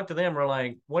talked to them. We're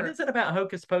like, what is it about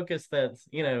Hocus Pocus that's,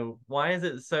 why is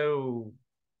it so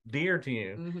dear to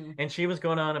you? Mhm. And she was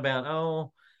going on about,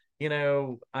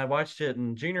 I watched it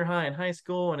in junior high and high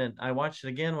school, and I watched it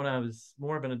again when I was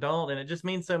more of an adult, and it just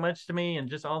means so much to me, and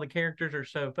just all the characters are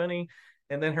so funny.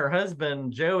 And then her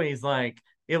husband, Joey's like,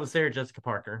 it was Sarah Jessica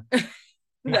Parker.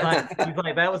 He's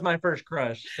like, that was my first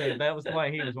crush. So that was why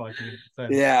he was watching it. So,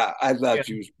 yeah, I thought Yeah.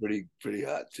 she was pretty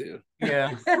hot too.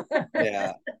 yeah.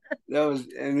 Yeah, that was,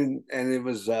 and it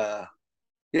was, it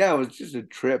was just a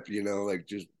trip, like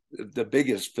just the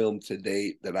biggest film to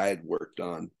date that I had worked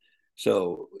on.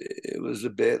 So it was a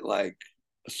bit like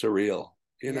surreal,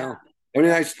 Yeah. I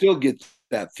mean, I still get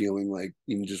that feeling, like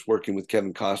even just working with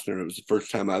Kevin Costner. It was the first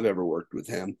time I've ever worked with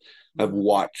him. I've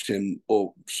watched him,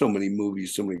 so many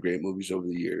movies, so many great movies over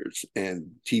the years, and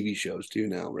TV shows too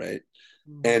now, right?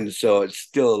 And so it's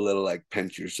still a little like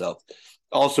pinch yourself.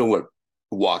 Also, what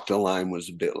Walk the Line was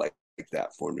a bit like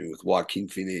that for me, with Joaquin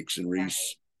Phoenix and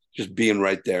Reese just being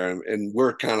right there. And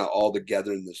we're kind of all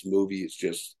together in this movie. It's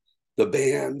just the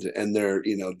band, and they're,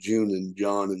 June and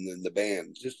John, and then the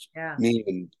band, just Yeah. me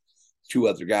and 2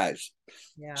 other guys.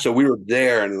 Yeah. So we were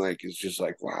there, and like it's just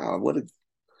like, wow,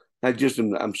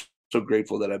 I'm so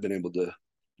grateful that I've been able to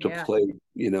Yeah. play,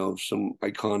 some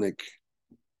iconic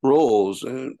roles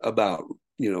about,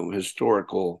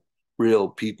 historical, real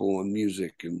people and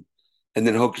music, and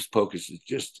then Hocus Pocus is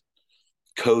just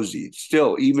cozy. It's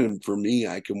still, even for me,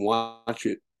 I can watch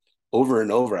it over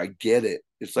and over. I get it.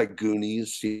 It's like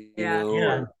Goonies, Yeah. Yeah.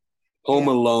 or Home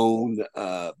Alone.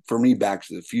 For me, Back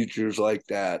to the Future is like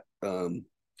that. Where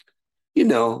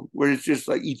it's just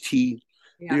like E.T.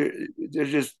 Yeah.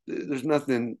 There's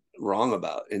nothing wrong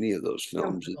about any of those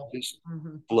films. It Comfortable. just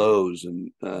Mhm. flows,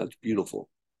 and it's beautiful.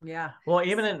 Yeah. Well,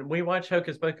 we watched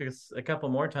Hocus Pocus a couple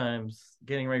more times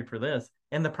getting ready for this,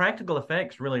 and the practical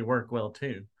effects really work well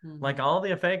too. Mhm. Like all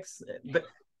the effects,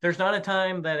 there's not a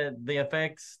time that the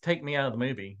effects take me out of the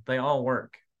movie. They all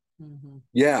work. Mhm.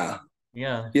 Yeah,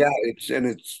 Yeah. it's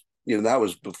that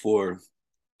was before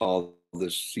all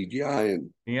this CGI,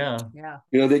 and Yeah. Yeah.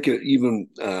 they could even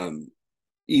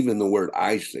the word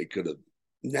ice, they could have,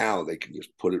 now they can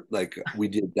just put it, like we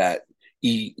did that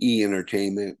E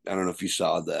Entertainment. I don't know if you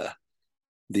saw the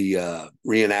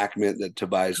reenactment that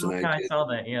Tobias and I I did. saw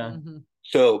that. Yeah. Mhm.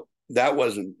 So that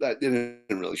didn't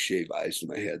really shave ice in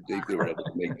my head. They were able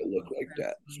to make it look like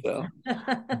that. So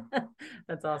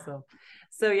That's awesome.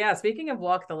 So yeah, speaking of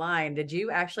Walk the Line, did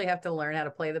you actually have to learn how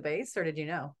to play the bass, or did you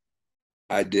know?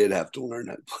 I did have to learn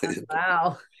how to play it.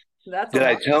 Wow. That's Did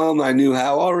I tell them I knew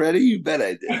how already? You bet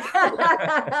I did.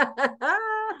 I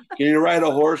Can you ride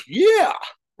a horse? Yeah,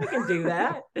 can do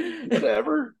that.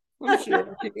 whatever. I'm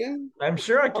sure I can. I'm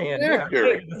sure I can. Yeah, Yeah.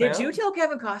 sure. Did you tell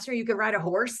Kevin Costner you could ride a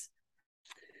horse?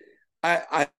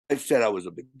 I said I was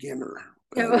a beginner.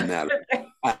 in that.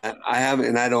 I haven't,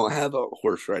 and I don't have a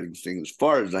horse riding thing as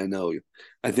far as I know.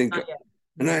 I think, Not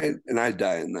yet. and I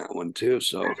die in that one too.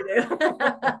 So You do.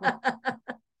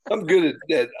 I'm good at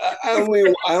that. I only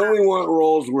want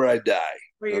roles where I die.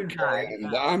 Where you die.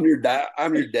 And I'm your dead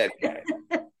guy.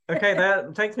 Okay,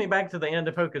 that takes me back to the end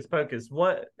of Hocus Pocus.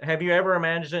 What have you ever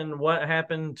imagined what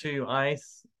happened to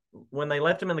Ice when they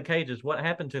left him in the cages? What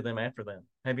happened to them after that?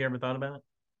 Have you ever thought about it?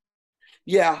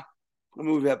 Yeah. I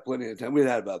mean, we've had plenty of time. We've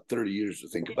had about 30 years to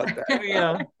think about that.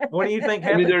 Yeah. What do you think I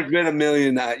happened? mean, there's been a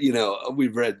million,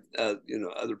 we've read,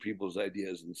 other people's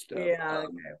ideas and stuff. Yeah,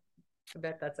 okay. I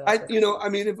bet that's out I there.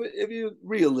 mean, if you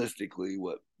realistically,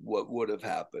 what would have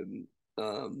happened,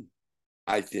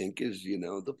 I think is,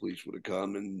 the police would have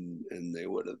come and they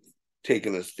would have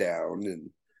taken us down, and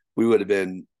we would have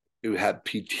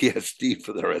PTSD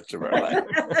for the rest of our life.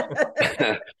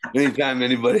 Anytime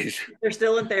anybody's They're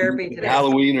still in therapy today.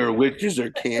 Halloween or witches or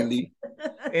candy.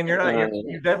 And you're not,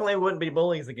 you definitely wouldn't be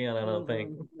bullies again, I don't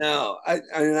think. No, I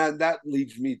mean, that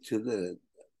leads me to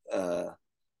the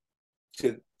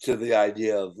to the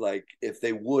idea of, like, if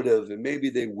they would have, and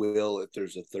maybe they will if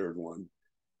there's a third one,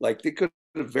 like they could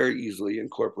have very easily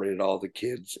incorporated all the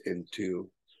kids into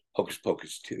Hocus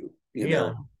Pocus 2. You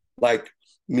know, like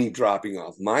me dropping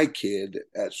off my kid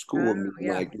at school and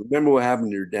being like, remember what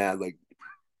happened to your dad? Like,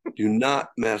 do not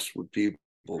mess with people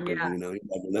because you never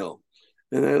know.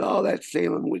 And then, that's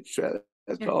Salem witch.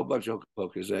 That's all a bunch of Hocus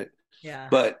Pocus, right? Yeah.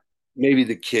 But maybe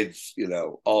the kids,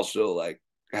 also like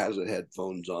has the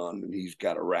headphones on and he's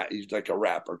got he's like a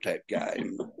rapper type guy.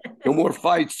 No more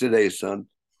fights today, son.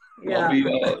 Yeah.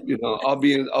 I'll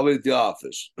be at the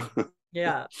office.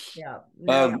 Yeah.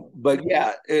 No. But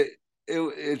yeah,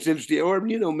 it's interesting. Or,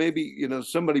 maybe,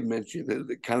 somebody mentioned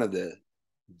that kind of the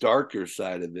darker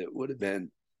side of it would have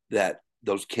been that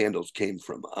those candles came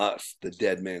from us, the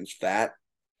dead man's fat.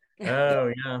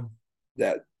 Oh, yeah.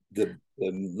 That the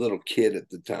little kid at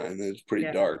the time, it was pretty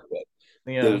dark, but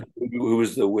who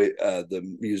was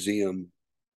the museum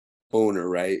owner,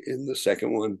 right, in the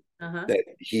second one, that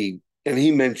he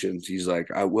mentions, he's like,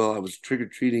 I was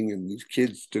trick-or-treating and these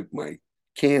kids took my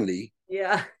candy.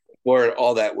 Yeah. Or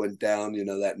all that went down,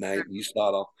 that night, and you saw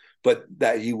it all. But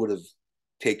that he would have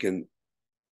taken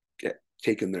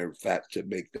their fat to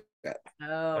make that.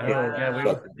 Oh,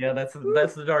 yeah, that's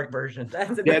the dark version.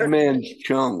 That's a dead man's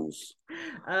chungs.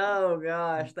 Oh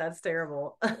gosh, that's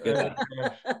terrible. Yeah.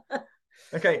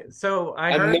 Okay, so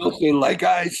I'm melting like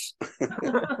ice.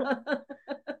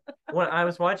 When I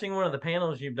was watching one of the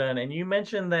panels you've done, and you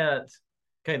mentioned that,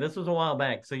 okay, this was a while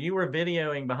back, so you were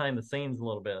videoing behind the scenes a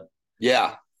little bit.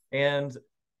 Yeah. And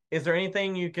is there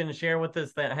anything you can share with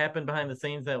us that happened behind the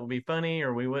scenes that would be funny,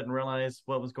 or we wouldn't realize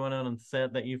what was going on the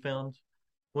set that you filmed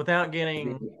without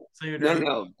getting sued?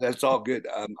 No, that's all good.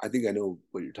 I think I know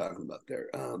what you're talking about there.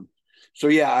 So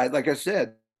yeah, like I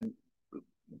said,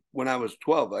 when I was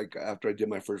 12, like after I did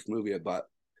my first movie, I bought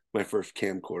my first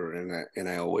camcorder, and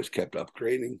I always kept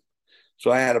upgrading. So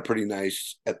I had a pretty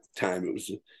nice, at the time, it was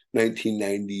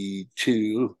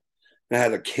 1992. I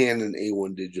had a Canon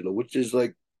A1 digital, which is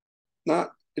like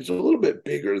it's a little bit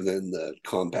bigger than the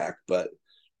compact, but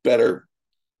better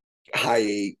high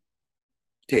 8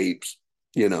 tapes,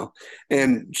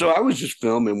 And so I was just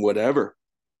filming whatever.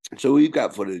 So we've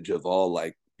got footage of all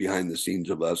like behind the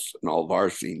scenes of us and all of our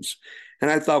scenes.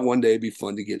 And I thought one day it'd be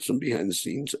fun to get some behind the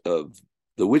scenes of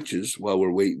the witches while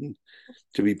we're waiting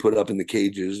to be put up in the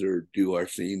cages or do our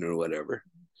scene or whatever.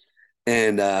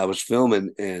 And I was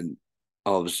filming, and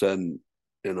all of a sudden,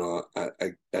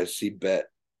 I see Bet,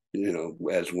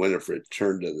 as Winifred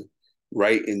turned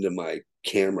right into my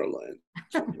camera lens.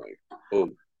 I'm like, oh,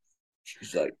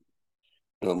 she's like,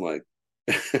 and I'm like,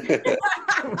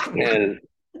 and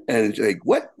it's like,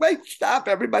 what? Wait, stop!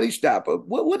 Everybody, stop!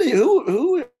 What?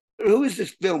 Who is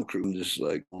this film crew? I'm just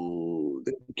like, oh.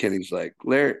 Kenny's like,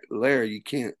 Larry, you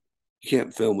can't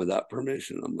film without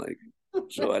permission. I'm like,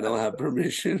 so I don't have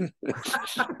permission.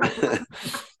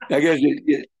 I guess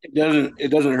it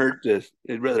doesn't hurt to.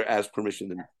 I'd rather ask permission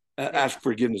than ask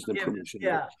forgiveness than permission.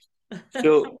 Yeah.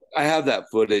 So I have that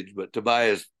footage, but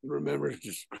Tobias remembers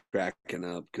just cracking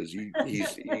up because he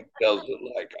tells it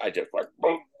like I just like.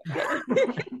 Boom.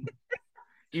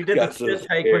 You did the spit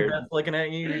take when Beth's looking at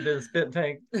you. You did a spit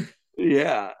take.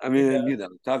 Yeah, I mean,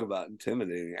 talk about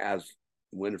intimidating as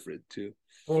Winifred too.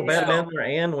 Well, Bette Midler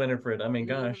and Winifred. I mean,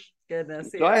 gosh.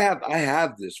 Goodness. So I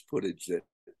have this footage that,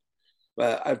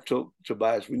 but I've told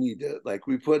Tobias we need to, like,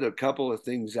 we put a couple of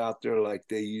things out there, like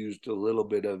they used a little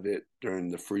bit of it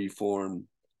during the Freeform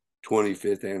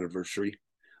 25th anniversary.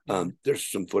 There's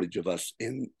some footage of us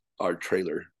in our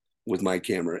trailer with my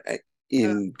camera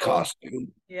in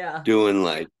costume, doing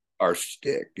like our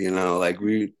stick, like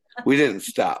we didn't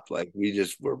stop. Like we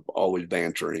just were always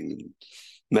bantering and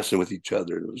messing with each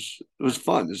other. It was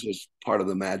fun. This was part of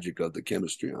the magic of the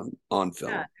chemistry on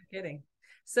film. Yeah, no kidding.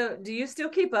 So do you still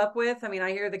keep up with, I mean,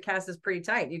 I hear the cast is pretty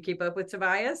tight. You keep up with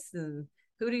Tobias, and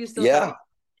who do you still Yeah. talk?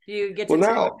 Do you get to Well,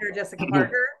 talk now to Jessica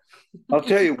Parker? I'll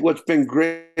tell you what's been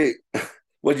great.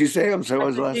 What'd you say? I'm sorry. What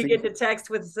was the last Do you thing? get to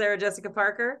text with Sarah Jessica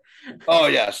Parker? Oh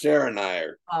yeah, Sarah and I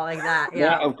are. Oh, like that. Yeah,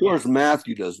 Yeah. of course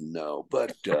Matthew doesn't know,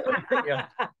 but Yeah.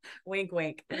 Wink,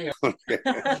 wink.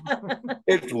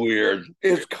 it's weird.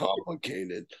 It's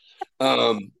complicated.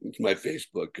 It's my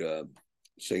Facebook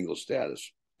single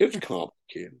status. It's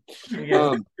complicated.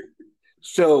 Yeah.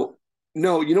 So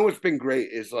no, you know what's been great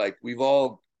is like we've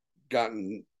all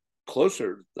gotten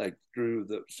closer, like through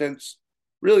since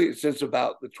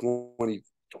about the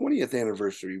 20th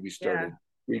anniversary, we started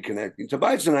reconnecting.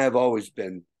 Tobias and I have always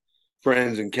been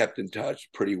friends and kept in touch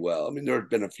pretty well. I mean, there have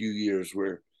been a few years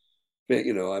where,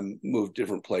 I moved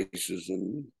different places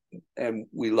and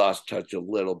we lost touch a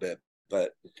little bit,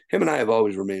 but him and I have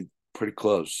always remained pretty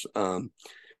close.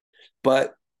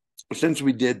 But since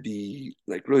we did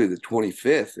really the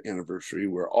 25th anniversary,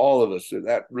 where all of us,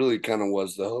 that really kind of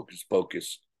was the Hocus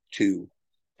Pocus 2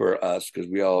 for us, because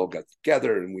we all got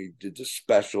together and we did the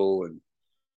special,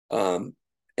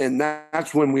 and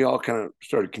that's when we all kind of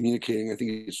started communicating. I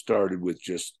think it started with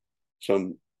just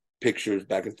some pictures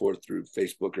back and forth through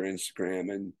Facebook or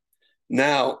Instagram, and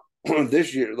now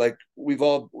this year, like we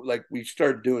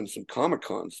started doing some Comic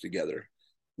Cons together.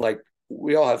 Like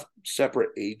we all have separate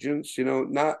agents,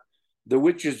 not the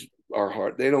witches are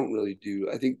hard. They don't really do.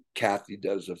 I think Kathy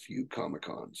does a few Comic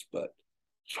Cons, but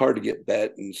it's hard to get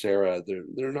Bet and Sarah.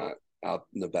 They're not out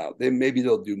and about. Maybe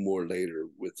they'll do more later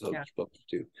with Hocus Pocus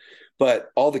too. But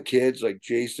all the kids, like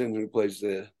Jason, who was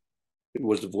the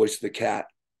voice of the cat,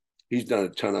 he's done a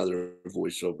ton of other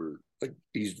voiceover. Like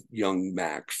he's young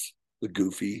Max, the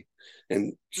Goofy,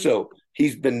 and so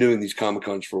he's been doing these Comic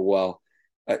Cons for a while.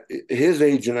 His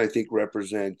agent, I think,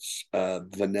 represents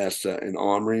Vanessa and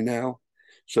Omri now,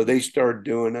 so they started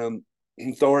doing them.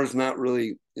 Thor's not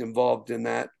really involved in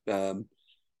that.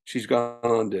 She's gone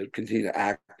on to continue to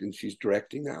act, and she's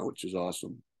directing now, which is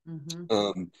awesome.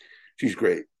 Mm-hmm. She's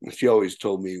great. She always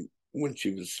told me when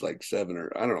she was like 7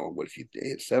 or I don't know what she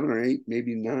did, 7 or 8,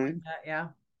 maybe 9. Yeah.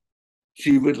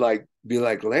 She would be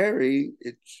like, Larry,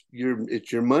 it's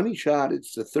your money shot.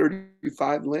 It's the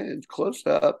 35 lens, close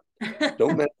up.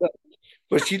 Don't mess up.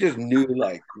 But she just knew,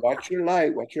 like, watch your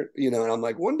light, and I'm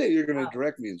like, one day you're going to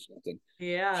direct me in something.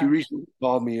 Yeah. She recently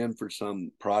called me in for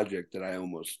some project that I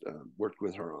almost worked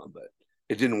with her on, but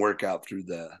it didn't work out through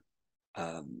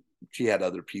she had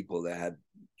other people that had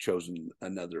chosen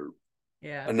another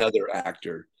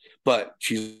actor, but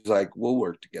she's like, we'll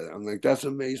work together. I'm like, that's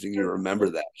amazing. You remember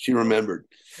that. She remembered.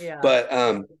 Yeah. But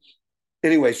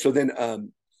anyway, so then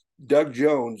Doug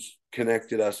Jones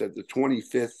connected us at the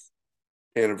 25th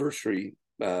anniversary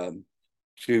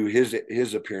to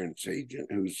his appearance agent,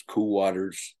 who's Cool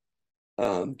Waters,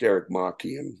 Derek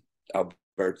Maki and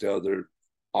Alberto. They're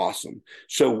awesome.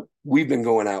 So we've been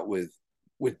going out with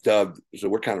Doug, so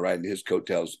we're kind of riding his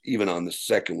coattails even on the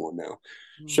second one now.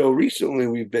 So recently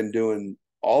we've been doing,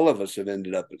 all of us have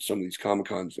ended up at some of these Comic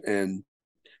Cons, and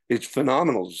it's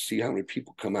phenomenal to see how many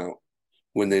people come out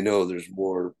when they know there's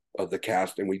more of the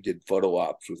cast. And we did photo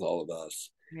ops with all of us.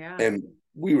 Yeah. And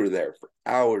we were there for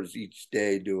hours each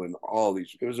day doing all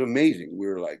these. It was amazing. We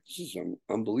were like, this is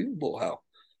unbelievable how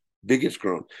big it's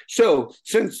grown. So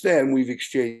since then we've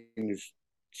exchanged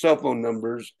cell phone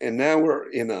numbers, and now we're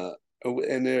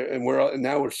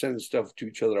now we're sending stuff to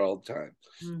each other all the time.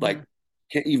 Mm-hmm. Like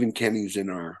even Kenny's in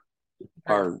our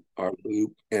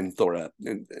loop, and Thora,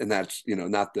 and that's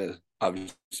not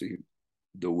obviously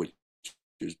the witches,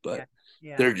 but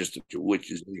they're just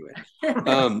witches anyway.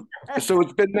 So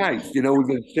it's been nice, we've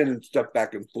been sending stuff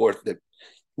back and forth that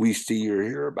we see or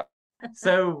hear about.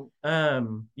 So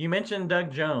you mentioned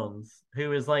Doug Jones,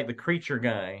 who is like the creature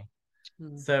guy.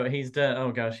 So he's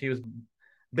done, he was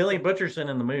Billy Butcherson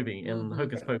in the movie in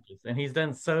Hocus Pocus, and he's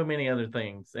done so many other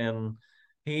things, and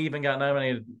he even got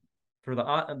nominated for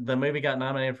the movie got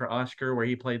nominated for Oscar, where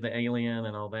he played the alien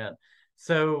and all that.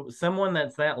 So someone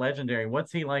that's that legendary,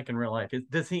 what's he like in real life?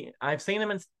 I've seen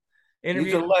him in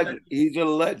interviews. He's a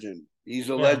legend. He's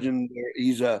a legend.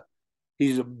 He's a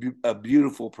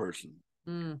beautiful person.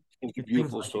 He's a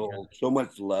beautiful soul. So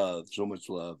much love.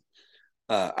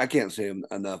 I can't say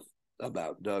enough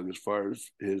about Doug as far as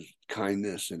his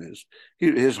kindness and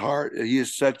his heart.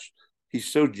 He's so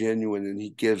genuine, and he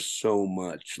gives so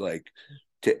much, like,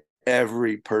 to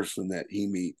every person that he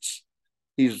meets.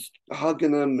 He's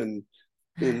hugging them and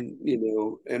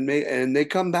and they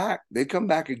come back. They come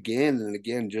back again and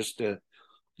again just to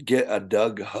get a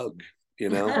Doug hug.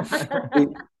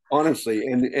 Honestly,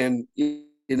 and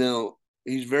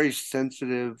he's very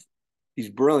sensitive. He's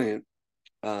brilliant,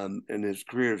 and his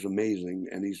career is amazing,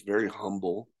 and he's very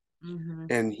humble,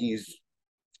 and he's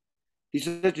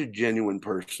such a genuine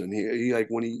person. He like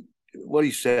what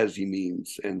he says he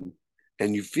means, and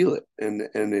you feel it, and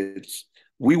it's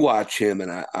we watch him,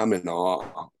 and I'm in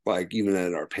awe. Like even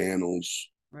at our panels,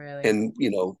 Really? and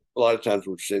a lot of times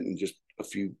we're sitting just a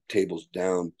few tables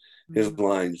down. His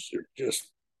lines are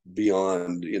just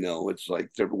beyond. It's like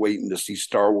they're waiting to see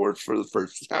Star Wars for the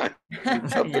first time.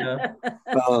 Yeah.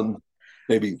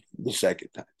 Maybe the second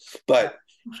time, but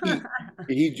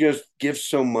he just gives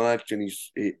so much, and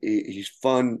he's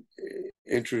fun,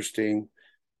 interesting.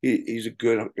 Has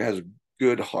a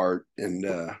good heart, and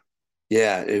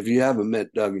yeah, if you haven't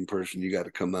met Doug in person, you got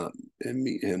to come out and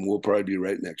meet him. We'll probably be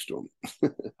right next to him.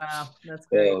 Wow, that's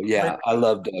great. So yeah, I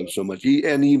love Doug so much.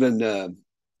 And even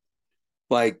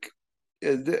like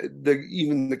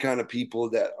even the kind of people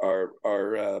that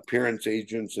are appearance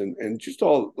agents, and just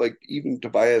all, like even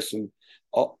Tobias and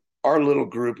all, our little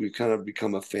group, we've kind of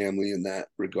become a family in that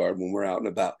regard when we're out and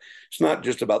about. It's not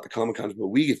just about the Comic Cons, but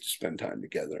we get to spend time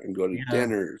together and go to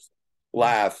dinners,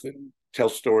 laugh, and tell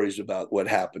stories about what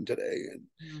happened today,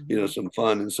 and some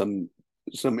fun and some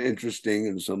interesting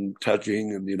and some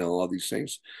touching, and all these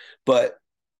things. But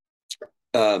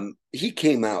he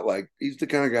came out like he's the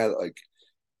kind of guy that, like,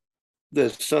 the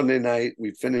Sunday night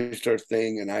we finished our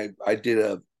thing, and I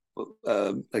did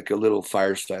like a little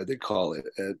fireside, they call it,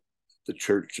 at the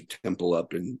church temple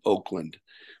up in Oakland,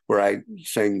 where I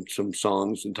sang some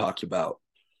songs and talked about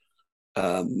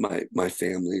my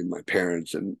family and my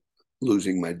parents, and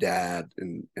losing my dad,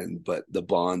 but the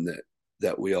bond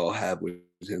that we all have with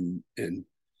him, and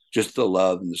just the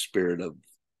love and the spirit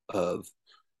of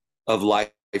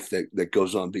life that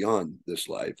goes on beyond this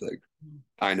life. Like,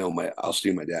 I'll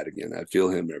see my dad again. I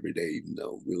feel him every day, even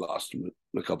though we lost him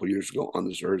a couple of years ago on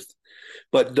this earth.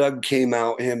 But Doug came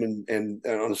out, him and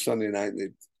on a Sunday night, they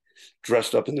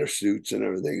dressed up in their suits and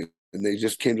everything, and they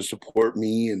just came to support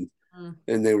me, and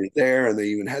they were there, and they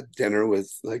even had dinner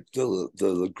with like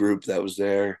the group that was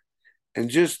there, and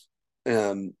just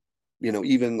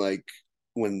even like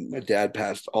when my dad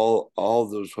passed, all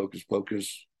those Hocus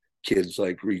Pocus kids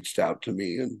like reached out to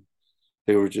me, and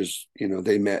they were just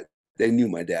they knew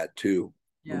my dad too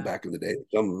from back in the day.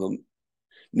 Some of them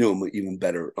knew him even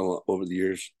better over the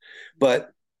years,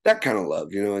 but that kind of love,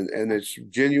 and it's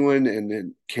genuine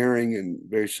and caring and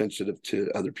very sensitive to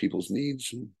other people's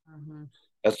needs. And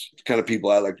that's the kind of people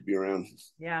I like to be around.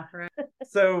 Yeah, right.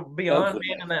 So beyond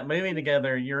being in that movie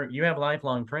together, you have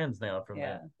lifelong friends now from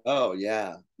that. Oh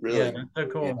yeah, really? Yeah, that's so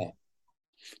cool.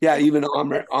 Yeah, even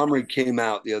Omri came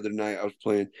out the other night. I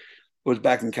was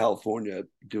back in California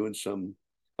doing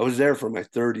I was there for my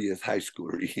 30th high school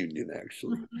reunion,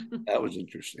 actually. That was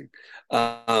interesting.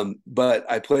 But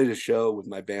I played a show with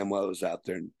my band while I was out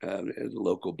there at a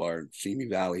local bar in Simi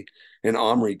Valley. And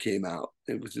Omri came out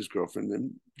with his girlfriend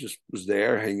and just was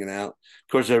there hanging out.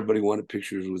 Of course, everybody wanted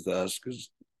pictures with us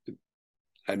because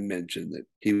I mentioned that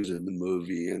he was in the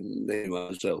movie,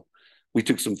 and so we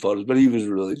took some photos, but he was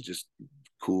really just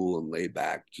cool and laid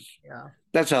back.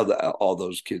 That's how all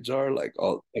those kids are. Like,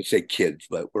 I say kids,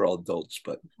 but we're all adults,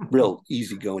 but real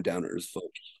easy going, down to earth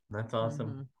folks. That's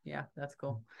awesome. Yeah, that's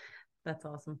cool. That's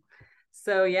awesome.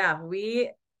 So yeah, we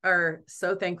are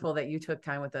so thankful that you took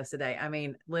time with us today. I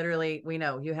mean, literally, we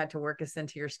know you had to work us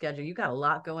into your schedule. You got a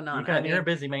lot going on. You're a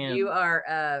busy man. You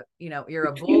are you're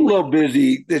a little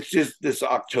busy. It's just this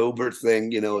October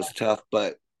thing, is tough,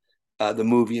 but the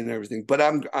movie and everything. But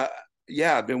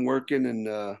I've been working,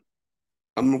 and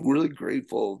I'm really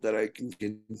grateful that I can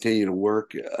continue to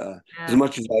work. As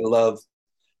much as I love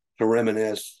to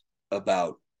reminisce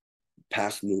about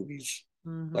past movies,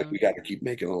 like, we got to keep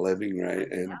making a living, right?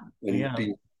 And we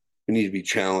need to be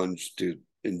challenged to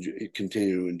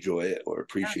continue to enjoy it or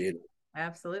appreciate it.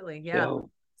 Absolutely, yeah.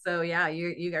 So yeah,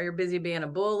 you're busy being a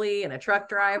bully and a truck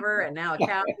driver, and now a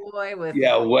cowboy with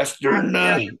Western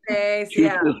face.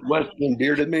 Western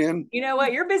bearded man. You know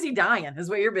what? You're busy dying, is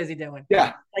what you're busy doing.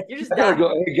 Yeah, like you're just. I gotta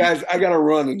go. Hey guys, I gotta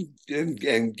run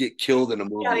and get killed in a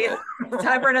movie. It's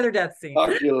time for another death scene. Talk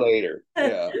to you later.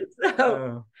 Yeah.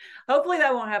 So hopefully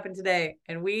that won't happen today,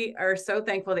 and we are so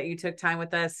thankful that you took time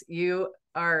with us. You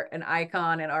are an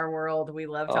icon in our world. We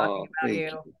love talking about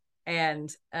you.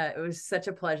 And it was such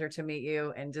a pleasure to meet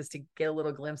you and just to get a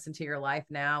little glimpse into your life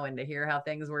now and to hear how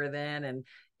things were then. And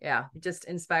just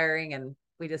inspiring. And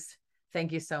we just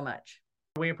thank you so much.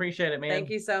 We appreciate it, man. Thank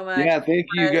you so much. Yeah, thank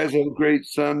you. You Uh, guys have a gret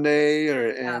Sunday,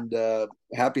 Yeah. and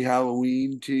happy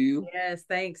Halloween to you. Yes,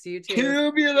 thanks. You too.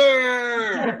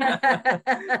 Tubular! We'll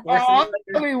see you later.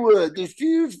 Hollywood, the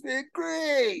shoes fit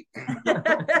great.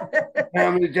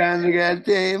 How many times I gotta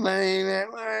say my name at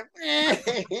work?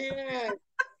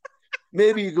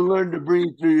 Maybe you can learn to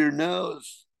breathe through your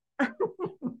nose.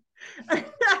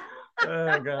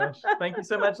 Oh gosh. Thank you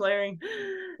so much, Larry.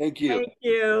 Thank you. Thank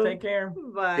you. Take care.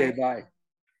 Bye. Okay, bye.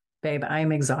 Babe, I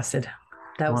am exhausted.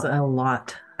 That was What? a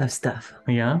lot of stuff.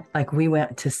 Yeah. Like we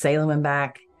went to Salem and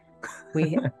back.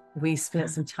 We spent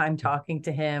some time talking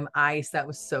to him. Ice, that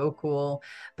was so cool.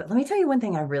 But let me tell you one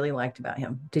thing I really liked about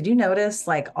him. Did you notice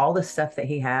like all the stuff that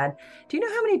he had? Do you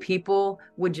know how many people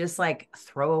would just like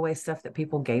throw away stuff that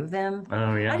people gave them?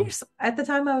 Oh yeah. At the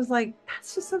time I was like,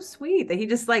 that's just so sweet that he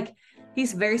just like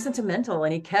he's very sentimental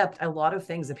and he kept a lot of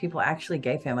things that people actually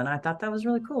gave him. And I thought that was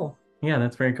really cool. Yeah,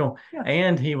 that's very cool. Yeah.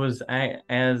 And he was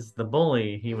as the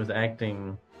bully, he was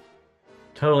acting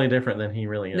totally different than he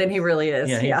really is. Then he really is.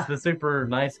 Yeah, he's Yeah. the super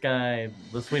nice guy,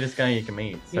 the sweetest guy you can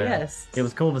meet. So Yes. it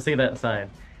was cool to see that side.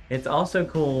 It's also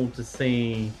cool to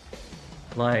see,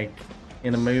 like,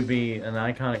 in a movie, an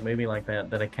iconic movie like that,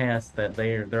 that a cast that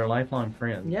they're lifelong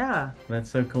friends. Yeah. That's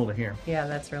so cool to hear. Yeah,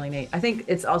 that's really neat. I think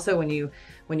it's also when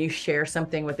you share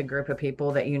something with a group of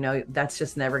people that you know that's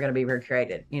just never going to be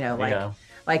recreated. You know, like Yeah.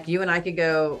 like you and I could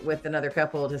go with another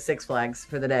couple to Six Flags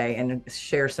for the day and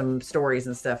share some stories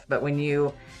and stuff. But when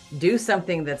you do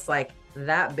something that's like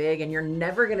that big and you're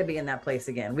never going to be in that place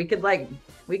again, we could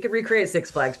recreate Six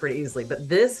Flags pretty easily. But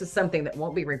this is something that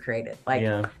won't be recreated. Like,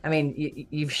 Yeah. I mean,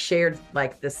 you've shared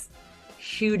like this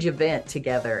huge event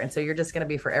together, and so you're just going to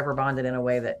be forever bonded in a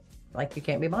way that like you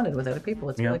can't be bonded with other people.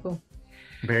 It's Yeah. really cool.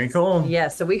 Very cool. Yeah,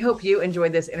 so we hope you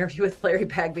enjoyed this interview with Larry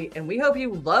Bagby, and we hope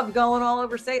you loved going all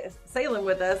over Salem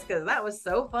with us because that was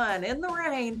so fun in the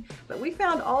rain. But we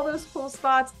found all those cool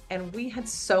spots, and we had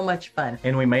so much fun.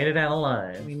 And we made it out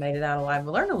alive. We made it out alive.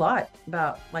 We learned a lot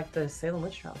about like the Salem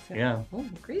witch trials. Yeah. Oh,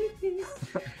 creepy.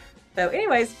 So,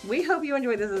 anyways, we hope you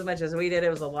enjoyed this as much as we did. It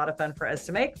was a lot of fun for us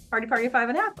to make. Party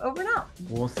 5.5 over and out.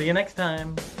 We'll see you next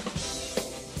time.